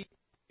lie, cheat,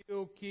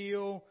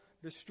 kill,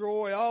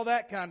 destroy, all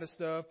that kind of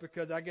stuff,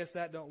 because I guess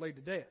that don't lead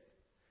to death.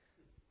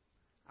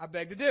 I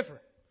beg to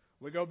differ.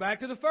 We go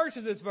back to the first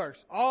of this verse.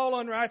 All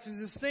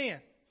unrighteousness is sin.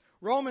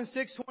 Romans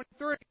 6:23.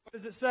 What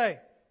does it say?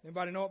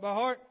 Anybody know it by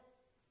heart?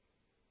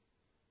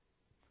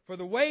 For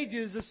the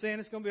wages of sin,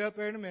 it's going to be up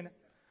there in a minute.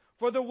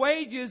 For the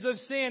wages of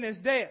sin is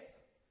death.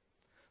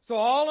 So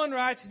all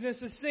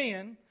unrighteousness is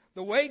sin.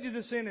 The wages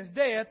of sin is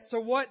death. So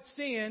what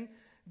sin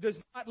does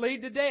not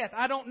lead to death?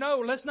 I don't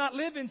know. Let's not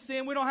live in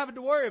sin. We don't have it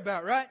to worry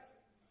about, right?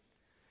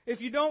 If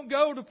you don't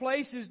go to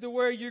places to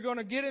where you're going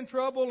to get in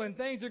trouble and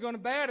things are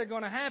going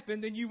to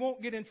happen, then you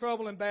won't get in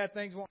trouble and bad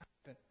things won't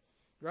happen,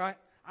 right?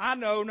 I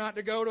know not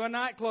to go to a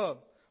nightclub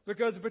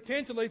because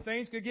potentially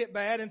things could get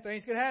bad and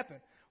things could happen.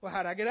 Well,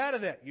 how do I get out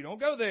of that? You don't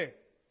go there.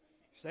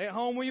 Stay at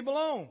home where you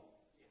belong.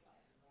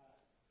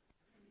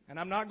 And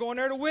I'm not going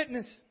there to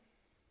witness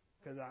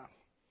because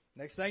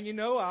next thing you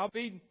know, I'll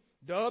be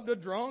dubbed a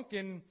drunk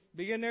and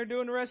be in there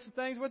doing the rest of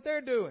the things what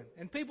they're doing.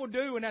 And people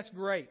do, and that's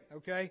great,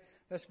 okay?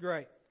 That's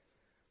great.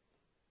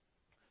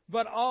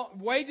 But all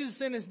wages of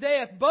sin is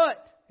death, but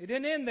it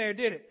didn't end there,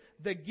 did it?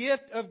 The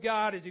gift of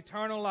God is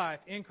eternal life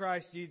in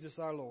Christ Jesus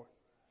our Lord.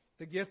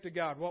 The gift of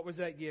God. What was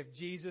that gift?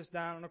 Jesus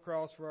dying on the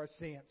cross for our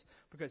sins.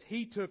 Because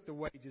He took the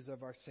wages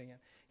of our sin.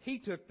 He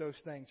took those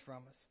things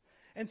from us.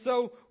 And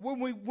so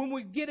when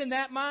we get in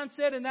that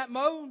mindset, in that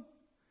mode,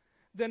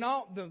 then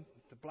all the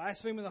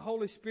blasphemy of the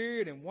Holy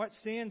Spirit and what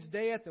sin's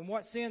death and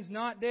what sin's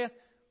not death,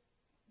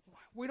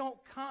 we don't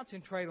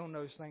concentrate on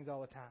those things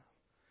all the time.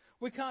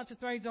 We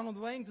concentrate on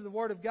the things of the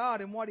Word of God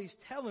and what He's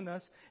telling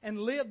us and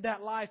live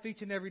that life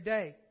each and every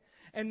day.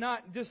 And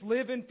not just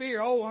live in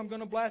fear. Oh, I'm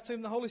going to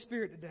blaspheme the Holy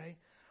Spirit today.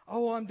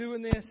 Oh, I'm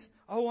doing this.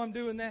 Oh, I'm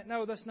doing that.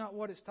 No, that's not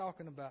what it's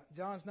talking about.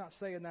 John's not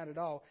saying that at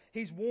all.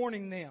 He's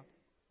warning them.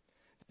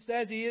 Just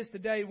as he is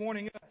today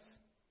warning us.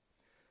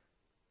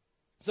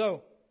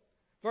 So,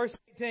 verse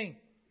 18.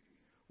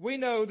 We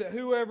know that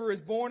whoever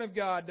is born of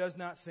God does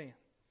not sin.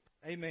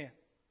 Amen.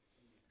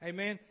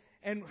 Amen.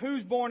 And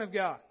who's born of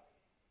God?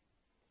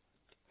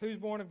 Who's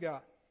born of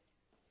God?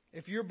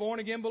 If you're a born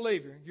again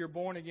believer, you're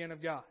born again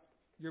of God.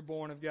 You're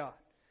born of God.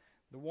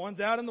 The ones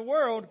out in the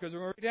world, because we're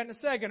going to read that in a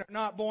second, are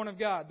not born of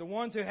God. The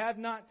ones who have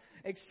not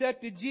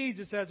accepted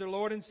Jesus as their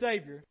Lord and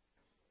Savior,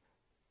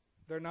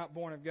 they're not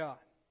born of God.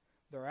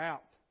 They're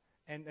out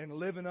and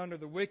living under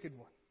the wicked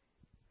one.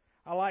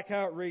 I like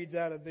how it reads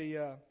out of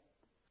the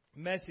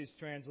Message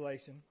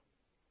translation.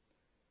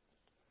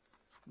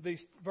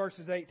 These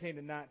verses 18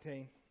 and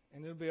 19.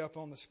 And it'll be up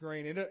on the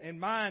screen. And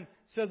mine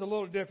says a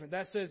little different.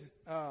 That says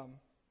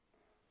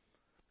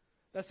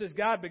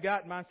God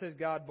begotten. Mine says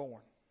God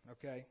born.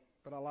 Okay?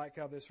 But I like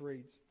how this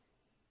reads.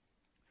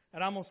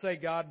 And I'm going to say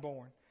God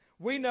born.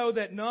 We know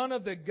that none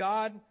of the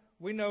God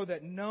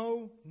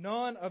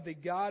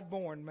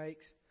born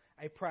makes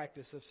a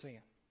practice of sin.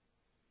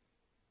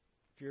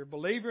 If you're a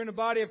believer in the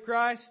body of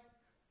Christ,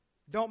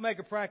 don't make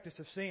a practice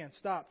of sin.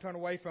 Stop. Turn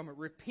away from it.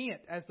 Repent,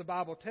 as the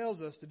Bible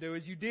tells us to do,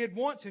 as you did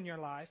once in your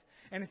life.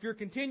 And if you're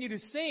continuing to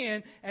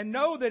sin and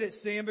know that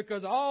it's sin,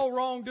 because all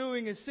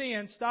wrongdoing is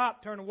sin,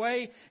 stop, turn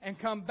away, and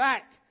come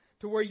back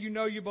to where you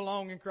know you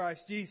belong in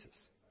Christ Jesus.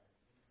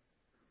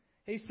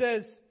 He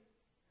says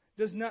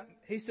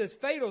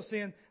fatal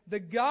sin, the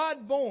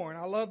God-born,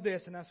 I love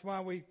this, and that's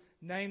why we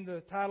named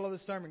the title of the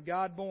sermon,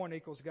 God-born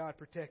equals God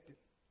protected.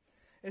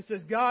 It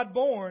says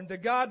God-born, the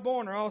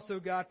God-born are also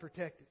God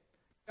protected.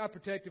 God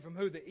protected from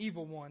who? The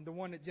evil one, the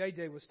one that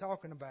JJ was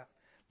talking about.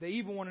 The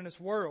evil one in this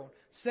world,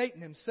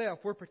 Satan himself.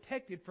 We're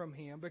protected from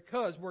him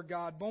because we're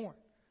God-born.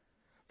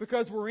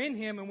 Because we're in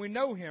him and we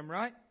know him,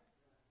 right?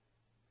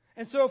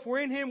 And so if we're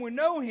in him, we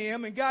know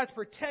him, and God's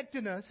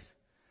protecting us,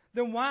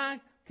 then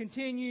why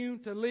continue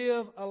to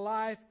live a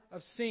life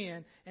of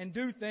sin and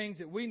do things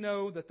that we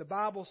know that the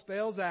Bible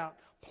spells out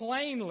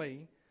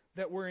plainly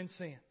that we're in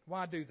sin?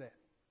 Why do that?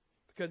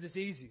 Because it's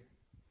easier.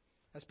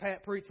 As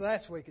Pat preached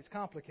last week, it's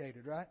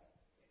complicated, right?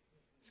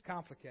 It's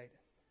complicated.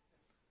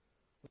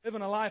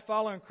 Living a life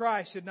following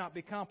Christ should not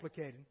be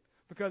complicated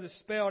because it's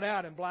spelled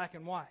out in black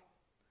and white.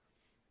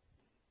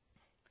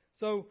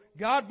 So,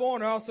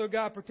 God-born are also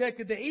God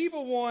protected. The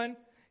evil one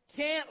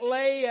can't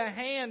lay a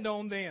hand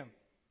on them.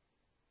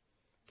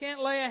 Can't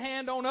lay a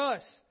hand on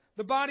us,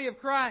 the body of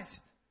Christ.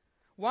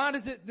 Why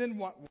does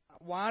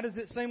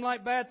it seem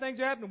like bad things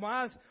are happening?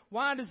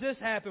 Why does this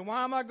happen?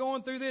 Why am I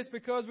going through this?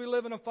 Because we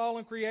live in a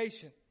fallen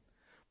creation.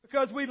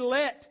 Because we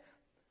let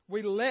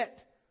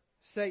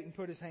Satan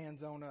put his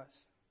hands on us.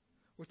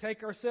 We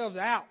take ourselves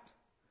out.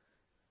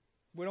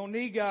 We don't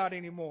need God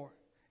anymore.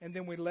 And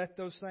then we let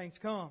those things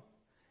come.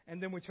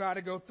 And then we try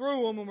to go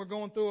through them, and we're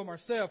going through them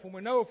ourselves. And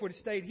we know if we'd have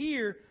stayed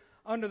here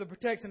under the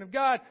protection of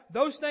God,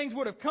 those things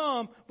would have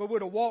come, but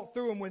we'd have walked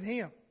through them with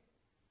Him.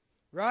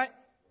 Right?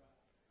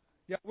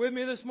 Y'all with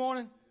me this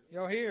morning?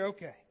 Y'all here?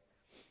 Okay.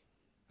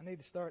 I need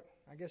to start,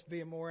 I guess,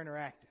 being more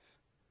interactive.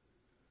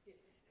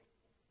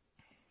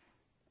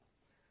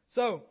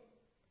 So,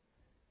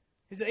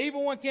 the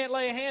evil one can't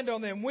lay a hand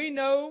on them. We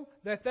know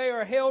that they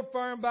are held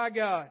firm by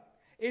God.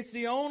 It's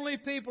the only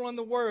people in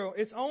the world,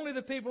 it's only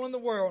the people in the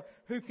world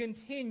who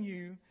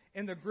continue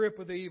in the grip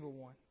of the evil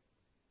one.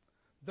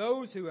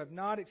 Those who have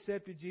not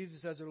accepted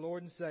Jesus as their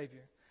Lord and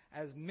Savior.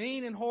 As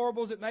mean and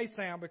horrible as it may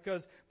sound,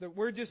 because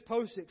we're just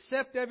supposed to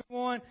accept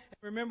everyone.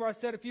 And remember I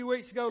said a few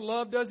weeks ago,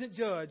 love doesn't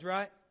judge,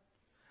 right?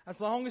 As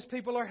long as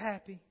people are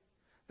happy,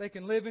 they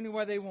can live any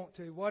way they want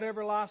to.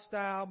 Whatever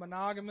lifestyle,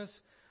 monogamous,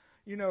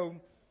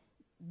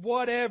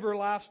 whatever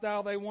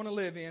lifestyle they want to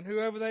live in.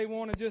 Whoever they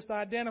want to just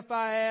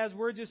identify as,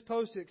 we're just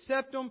supposed to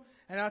accept them.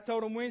 And I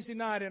told them Wednesday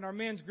night in our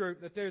men's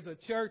group that there's a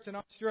church in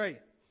Australia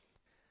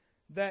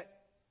that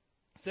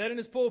said in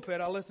his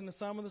pulpit, I listened to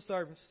some of the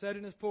service, said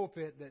in his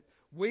pulpit that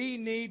we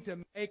need to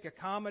make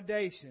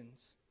accommodations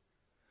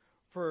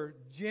for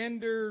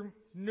gender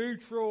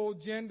neutral,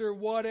 gender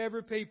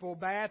whatever people,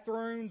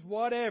 bathrooms,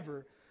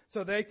 whatever,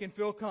 so they can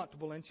feel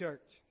comfortable in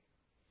church.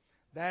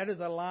 That is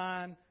a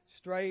line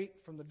straight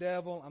from the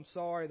devil. I'm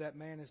sorry that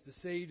man is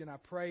deceived, and I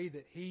pray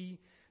that he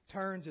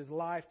turns his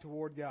life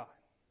toward God.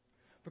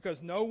 Because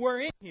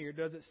nowhere in here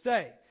does it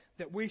say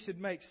that we should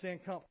make sin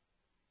comfortable.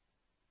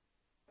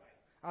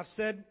 I've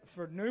said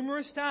for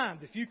numerous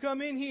times, if you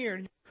come in here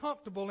and you're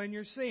comfortable in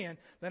your sin,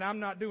 then I'm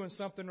not doing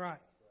something right.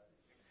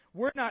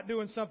 We're not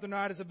doing something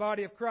right as a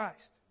body of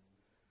Christ.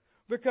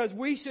 Because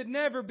we should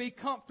never be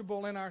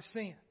comfortable in our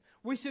sin.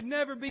 We should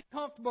never be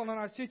comfortable in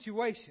our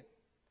situation.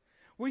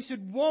 We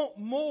should want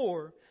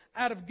more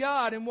out of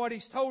God and what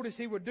He's told us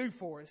He would do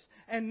for us,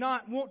 and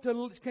not want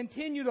to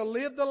continue to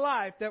live the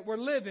life that we're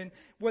living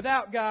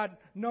without God,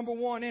 number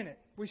one, in it.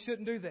 We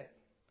shouldn't do that.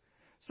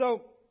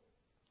 So,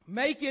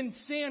 making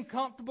sin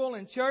comfortable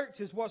in church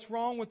is what's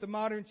wrong with the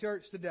modern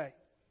church today.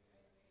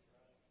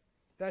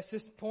 That's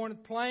just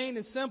plain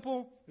and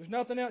simple. There's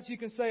nothing else you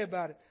can say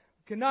about it.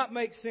 You cannot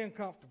make sin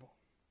comfortable.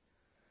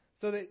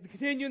 So they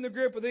continue in the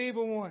grip of the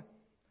evil one.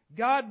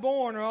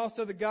 God-born are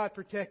also the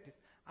God-protected.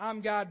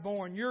 I'm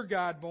God-born. You're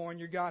God-born.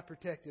 You're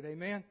God-protected.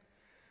 Amen?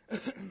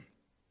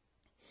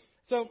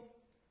 So,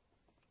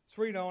 let's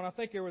read on. I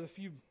think there's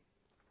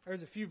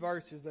a few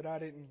verses that I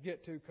didn't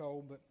get to,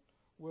 Cole, but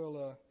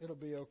it'll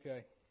be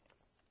okay.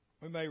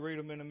 We may read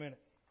them in a minute.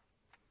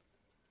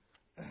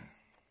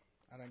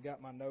 I done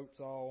got my notes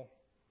all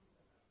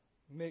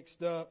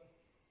mixed up.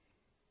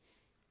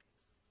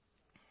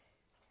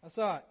 That's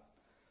all right.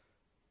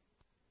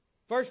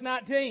 Verse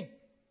 19.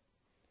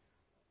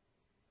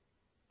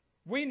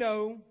 We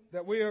know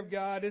that we are of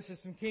God. This is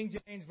from King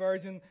James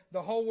Version.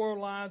 The whole world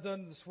lies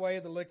under the sway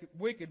of the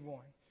wicked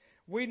one.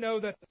 We know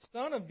that the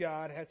Son of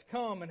God has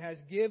come and has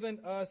given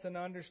us an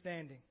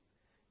understanding.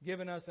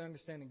 Given us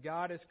understanding.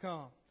 God has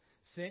come,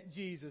 sent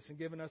Jesus, and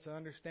given us an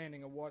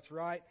understanding of what's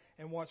right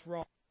and what's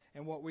wrong,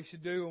 and what we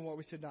should do and what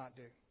we should not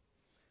do.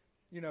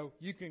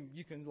 You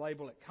can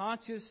label it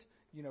conscious.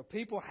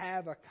 People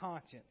have a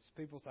conscience.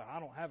 People say, I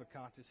don't have a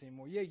conscience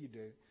anymore. Yeah, you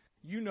do.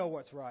 You know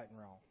what's right and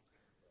wrong.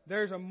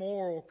 There's a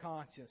moral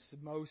conscience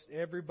of most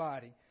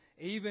everybody.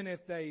 Even if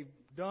they've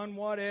done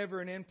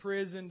whatever and in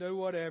prison, do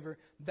whatever,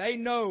 they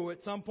know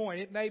at some point,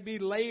 it may be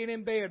laying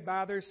in bed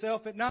by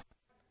themselves at night,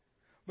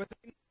 but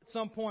they know at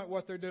some point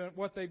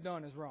what they've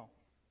done is wrong.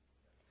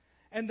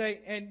 And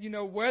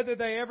whether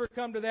they ever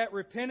come to that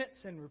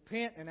repentance and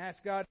repent and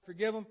ask God to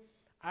forgive them,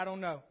 I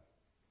don't know.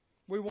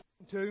 We want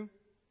them to.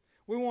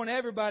 We want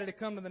everybody to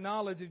come to the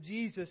knowledge of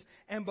Jesus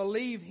and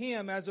believe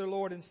Him as their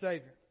Lord and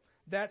Savior.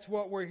 That's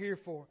what we're here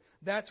for.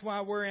 That's why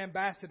we're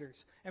ambassadors.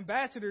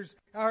 Ambassadors,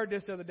 I heard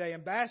this the other day,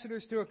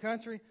 ambassadors to a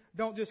country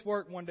don't just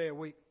work one day a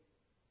week.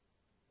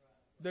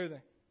 Do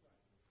they?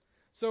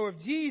 So if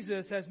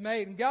Jesus has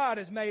made, and God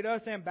has made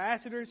us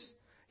ambassadors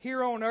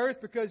here on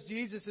earth because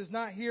Jesus is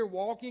not here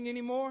walking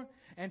anymore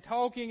and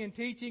talking and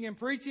teaching and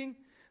preaching,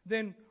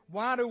 then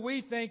why do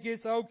we think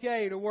it's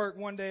okay to work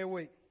one day a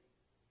week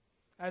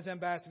as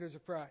ambassadors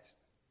of Christ?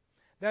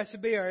 That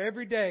should be our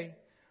everyday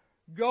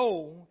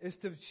goal, is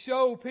to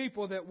show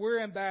people that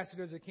we're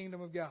ambassadors of the kingdom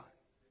of God.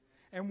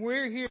 And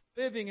we're here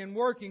living and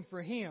working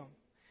for Him.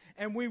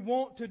 And we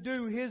want to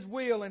do His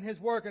will and His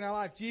work in our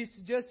life.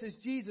 Just as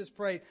Jesus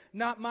prayed,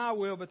 not my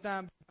will, but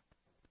thine.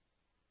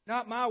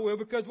 Not my will,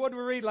 because what did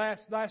we read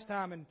last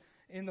time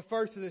in the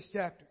first of this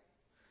chapter?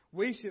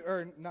 We should,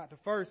 or not the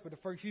first, but the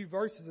first few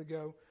verses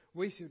ago,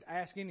 we should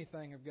ask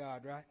anything of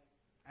God, right?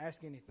 Ask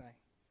anything,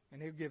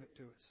 and He'll give it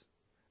to us.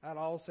 That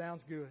all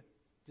sounds good.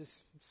 Just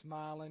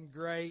smiling,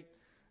 great.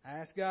 I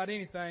ask God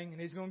anything,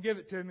 and He's going to give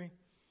it to me.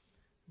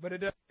 But it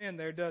doesn't end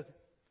there, does it?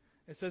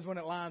 It says when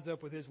it lines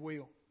up with His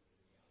will.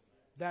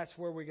 That's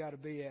where we got to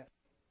be at.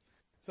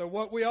 So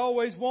what we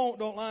always want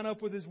don't line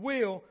up with His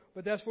will,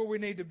 but that's where we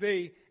need to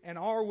be, and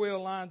our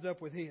will lines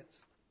up with His.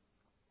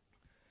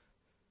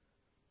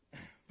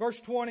 Verse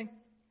 20,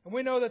 and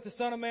we know that the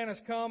Son of Man has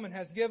come and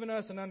has given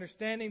us an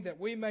understanding that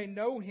we may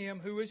know Him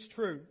who is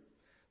true.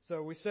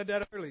 So we said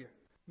that earlier.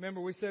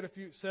 Remember, we said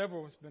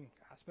several. It's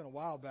been a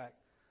while back.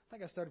 I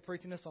think I started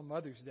preaching this on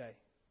Mother's Day.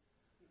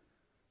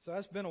 So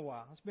that's been a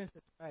while. It's been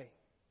since May.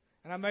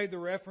 And I made the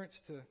reference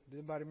to, did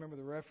anybody remember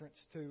the reference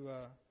to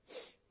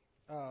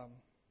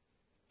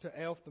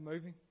Elf, the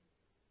movie?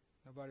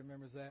 Nobody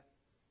remembers that?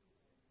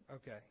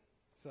 Okay.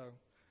 So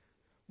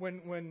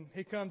when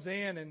he comes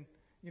in and,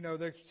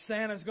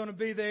 Santa's going to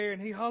be there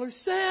and he hollers,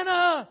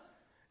 Santa!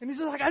 And he's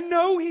like, I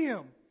know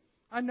him.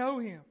 I know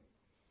him.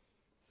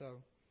 So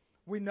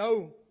we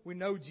know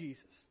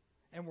Jesus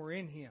and we're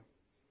in Him.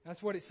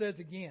 That's what it says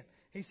again.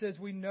 He says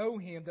we know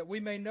Him, that we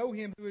may know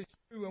Him who is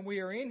true, and we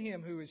are in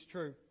Him who is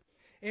true.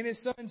 In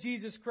His Son,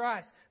 Jesus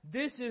Christ.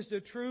 This is the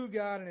true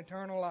God and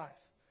eternal life.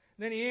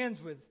 And then He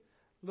ends with,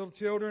 little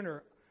children,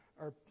 or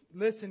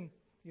listen,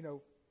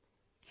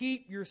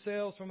 keep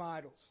yourselves from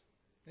idols.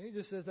 And He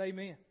just says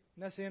amen.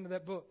 And that's the end of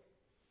that book.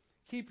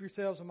 Keep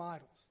yourselves from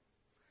idols.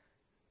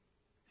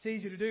 It's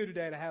easy to do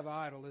today to have an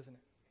idol, isn't it?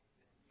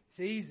 It's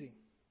easy.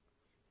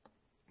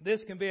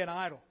 This can be an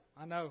idol.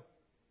 I know.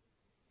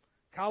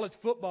 College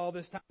football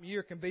this time of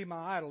year can be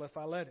my idol if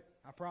I let it.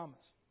 I promise.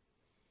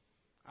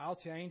 I'll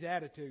change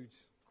attitudes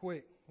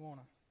quick, won't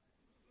I?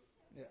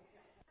 Yeah.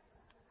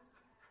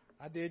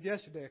 I did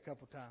yesterday a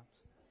couple times.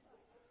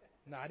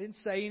 No, I didn't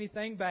say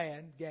anything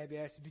bad. Gabby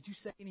asked, did you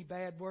say any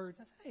bad words?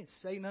 I said, I didn't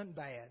say nothing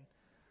bad.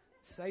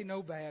 Say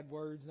no bad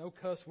words, no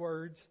cuss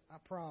words. I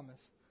promise.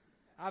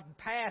 I've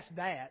passed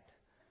that.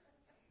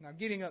 Now,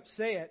 getting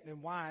upset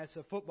and why it's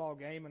a football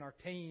game and our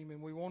team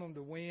and we want them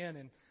to win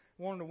and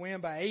want them to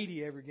win by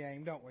 80 every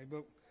game, don't we?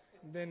 But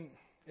then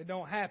it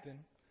don't happen.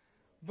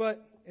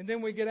 And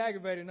then we get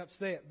aggravated and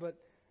upset. But,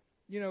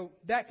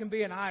 that can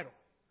be an idol.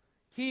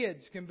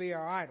 Kids can be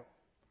our idol.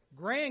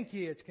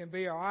 Grandkids can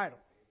be our idol.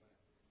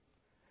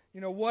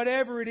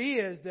 Whatever it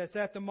is that's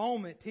at the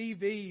moment,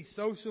 TV,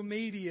 social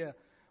media,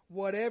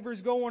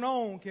 whatever's going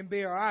on can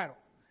be our idol.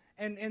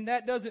 And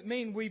that doesn't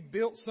mean we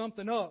built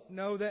something up.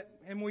 No,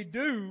 and we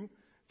do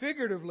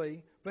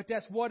figuratively, but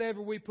that's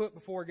whatever we put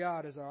before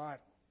God as our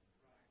idol.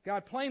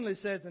 God plainly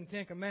says in the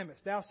Ten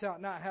Commandments, thou shalt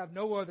not have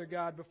no other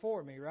God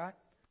before me, right?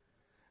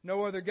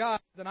 No other God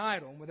is an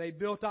idol. Well, they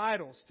built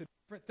idols to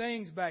different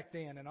things back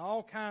then and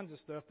all kinds of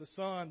stuff. The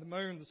sun, the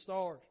moon, the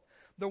stars,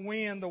 the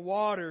wind, the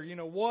water,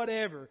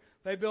 whatever.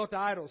 They built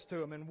idols to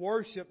them and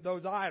worshiped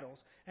those idols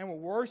and were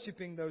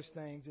worshiping those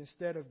things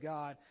instead of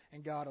God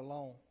and God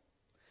alone.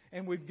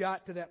 And we've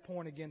got to that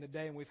point again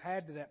today, and we've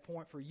had to that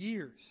point for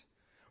years.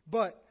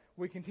 But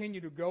we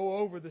continue to go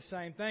over the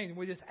same things, and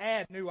we just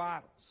add new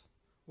idols.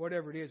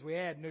 Whatever it is, we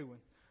add new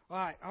ones. All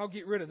right, I'll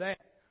get rid of that,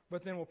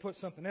 but then we'll put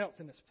something else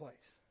in its place.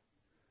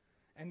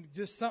 And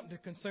just something to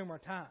consume our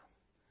time.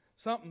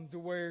 something to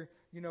where,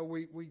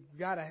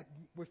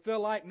 we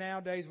feel like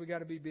nowadays we got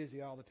to be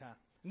busy all the time.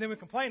 And then we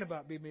complain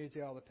about being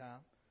busy all the time.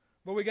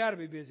 But we got to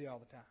be busy all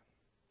the time.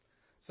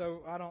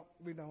 So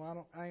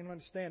I ain't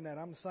understand that.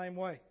 I'm the same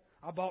way.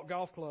 I bought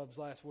golf clubs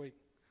last week.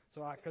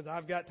 Because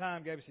I've got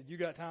time. Gabby said, "You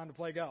got time to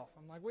play golf?"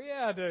 I'm like, "Well,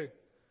 yeah, I do.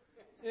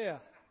 Yeah.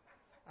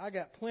 I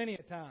got plenty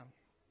of time."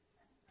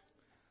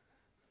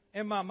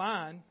 In my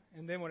mind,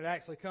 and then when it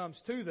actually comes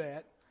to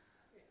that,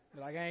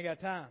 I ain't got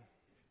time.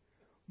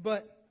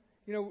 But,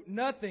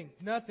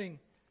 nothing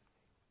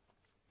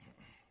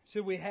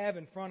should we have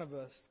in front of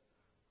us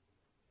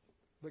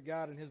but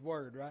God and His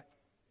Word, right?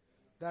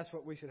 That's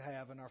what we should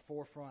have in our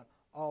forefront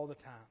all the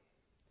time.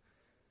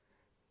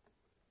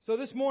 So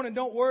this morning,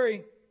 don't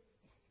worry.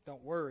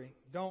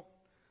 Don't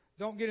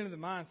get into the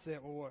mindset,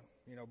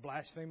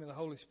 blaspheming the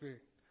Holy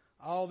Spirit.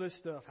 All this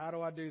stuff. How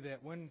do I do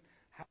that?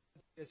 How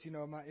is this?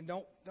 And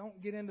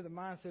don't get into the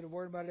mindset of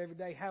worrying about it every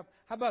day. How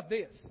about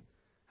this?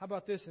 How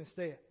about this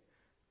instead?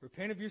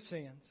 Repent of your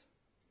sins.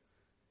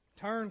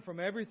 Turn from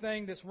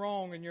everything that's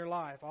wrong in your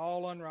life,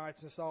 all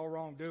unrighteousness, all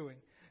wrongdoing,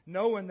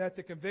 knowing that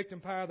the convicting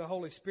power of the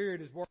Holy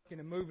Spirit is working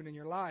and moving in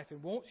your life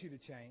and wants you to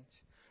change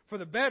for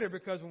the better,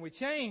 because when we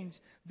change,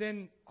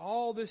 then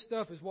all this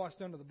stuff is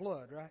washed under the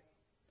blood, right?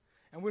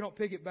 And we don't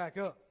pick it back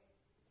up.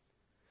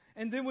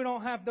 And then we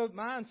don't have the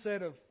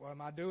mindset of, well,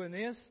 am I doing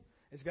this?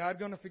 Is God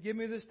going to forgive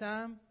me this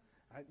time?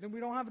 Then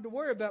we don't have to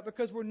worry about it,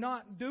 because we're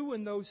not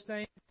doing those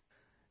things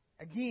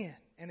again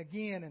and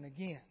again and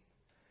again.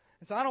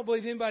 And so I don't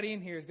believe anybody in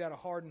here has got a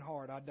hardened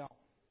heart. I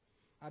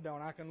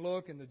don't. I can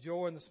look, and the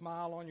joy and the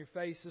smile on your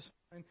face this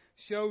morning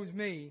shows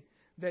me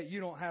that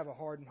you don't have a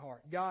hardened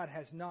heart. God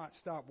has not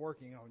stopped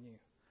working on you.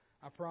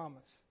 I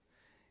promise.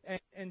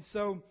 And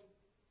so,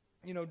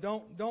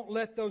 don't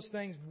let those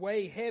things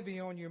weigh heavy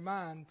on your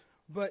mind,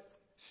 but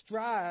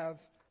strive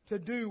to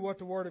do what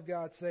the Word of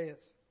God says.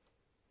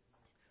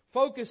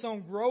 Focus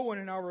on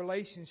growing in our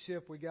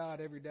relationship with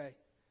God every day.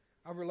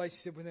 Our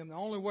relationship with Him. The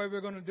only way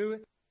we're going to do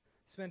it,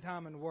 spend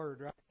time in the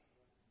Word, right?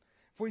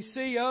 If we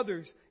see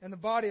others in the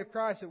body of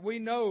Christ that we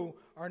know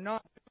are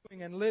not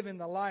doing and living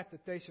the life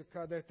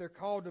that they're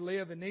called to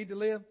live and need to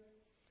live,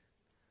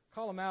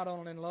 call them out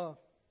on it in love.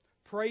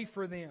 Pray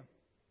for them.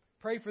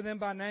 Pray for them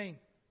by name.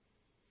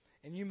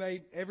 And you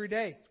may, every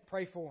day,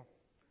 pray for them.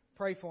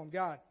 Pray for them.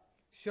 God,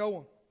 show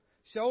them.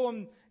 Show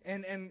them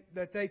and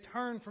that they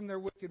turn from their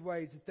wicked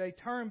ways, that they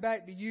turn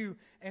back to You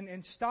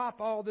and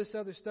stop all this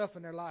other stuff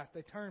in their life.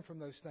 They turn from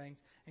those things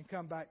and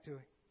come back to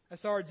it.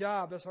 That's our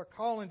job. That's our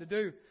calling to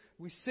do.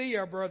 We see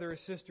our brother or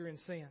sister in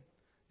sin.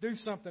 Do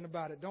something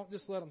about it. Don't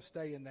just let them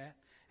stay in that.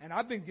 And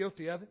I've been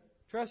guilty of it.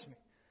 Trust me.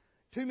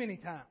 Too many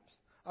times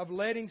of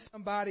letting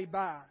somebody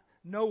by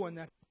knowing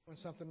that they're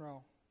doing something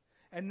wrong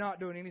and not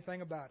doing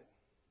anything about it.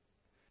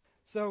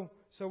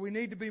 So we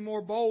need to be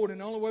more bold,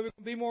 and the only way we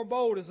can be more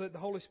bold is let the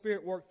Holy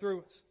Spirit work through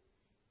us.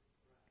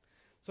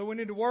 So we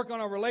need to work on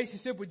our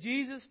relationship with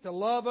Jesus, to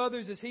love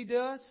others as He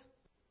does,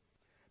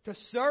 to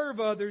serve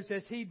others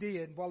as He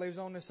did while He was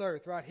on this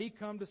earth, right? He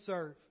come to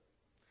serve.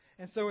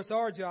 And so it's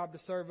our job to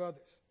serve others.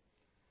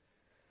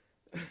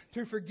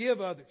 To forgive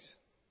others.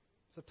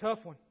 It's a tough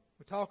one.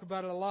 We talk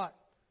about it a lot.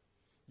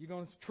 You're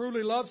going to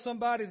truly love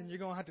somebody, then you're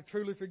going to have to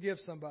truly forgive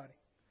somebody.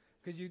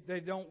 Because they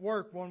don't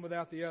work one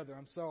without the other.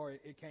 I'm sorry,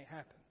 it can't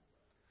happen.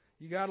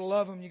 You got to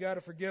love them, you got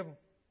to forgive them.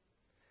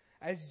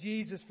 As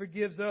Jesus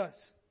forgives us.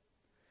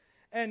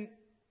 And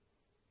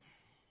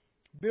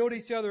build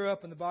each other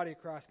up in the body of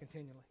Christ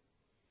continually.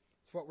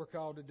 That's what we're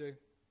called to do.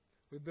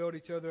 We build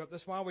each other up.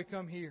 That's why we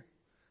come here.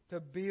 To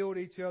build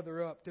each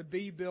other up. To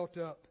be built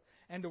up.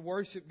 And to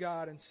worship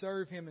God and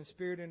serve Him in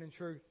spirit and in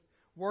truth.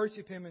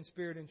 Worship Him in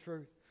spirit and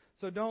truth.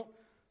 So don't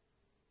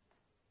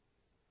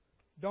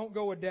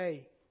go a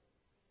day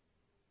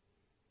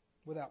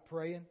without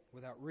praying,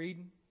 without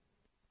reading,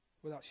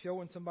 without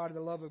showing somebody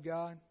the love of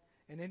God.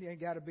 And then it ain't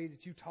got to be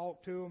that you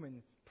talk to them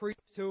and preach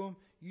to them.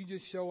 You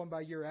just show them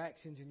by your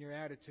actions and your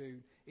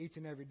attitude each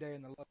and every day,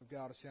 and the love of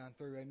God will shine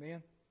through.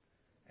 Amen?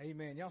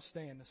 Amen. Y'all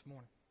stand this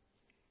morning.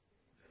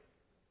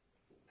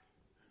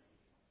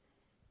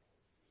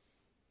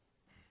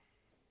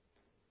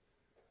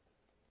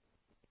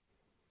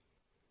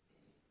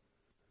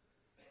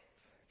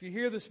 If you're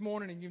here this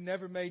morning and you've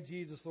never made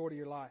Jesus Lord of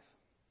your life,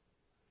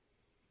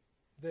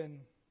 then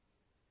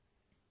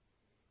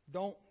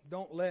don't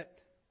let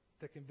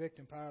the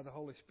convicting power of the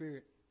Holy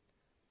Spirit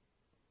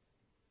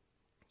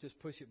just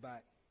push it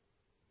back.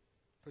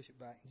 Push it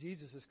back.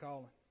 Jesus is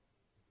calling,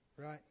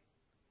 right?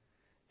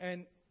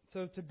 And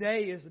so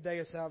today is the day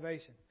of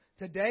salvation.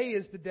 Today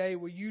is the day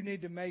where you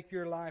need to make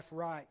your life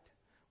right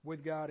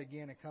with God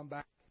again and come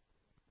back.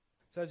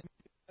 So as we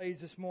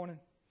plays this morning,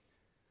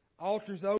 altars open.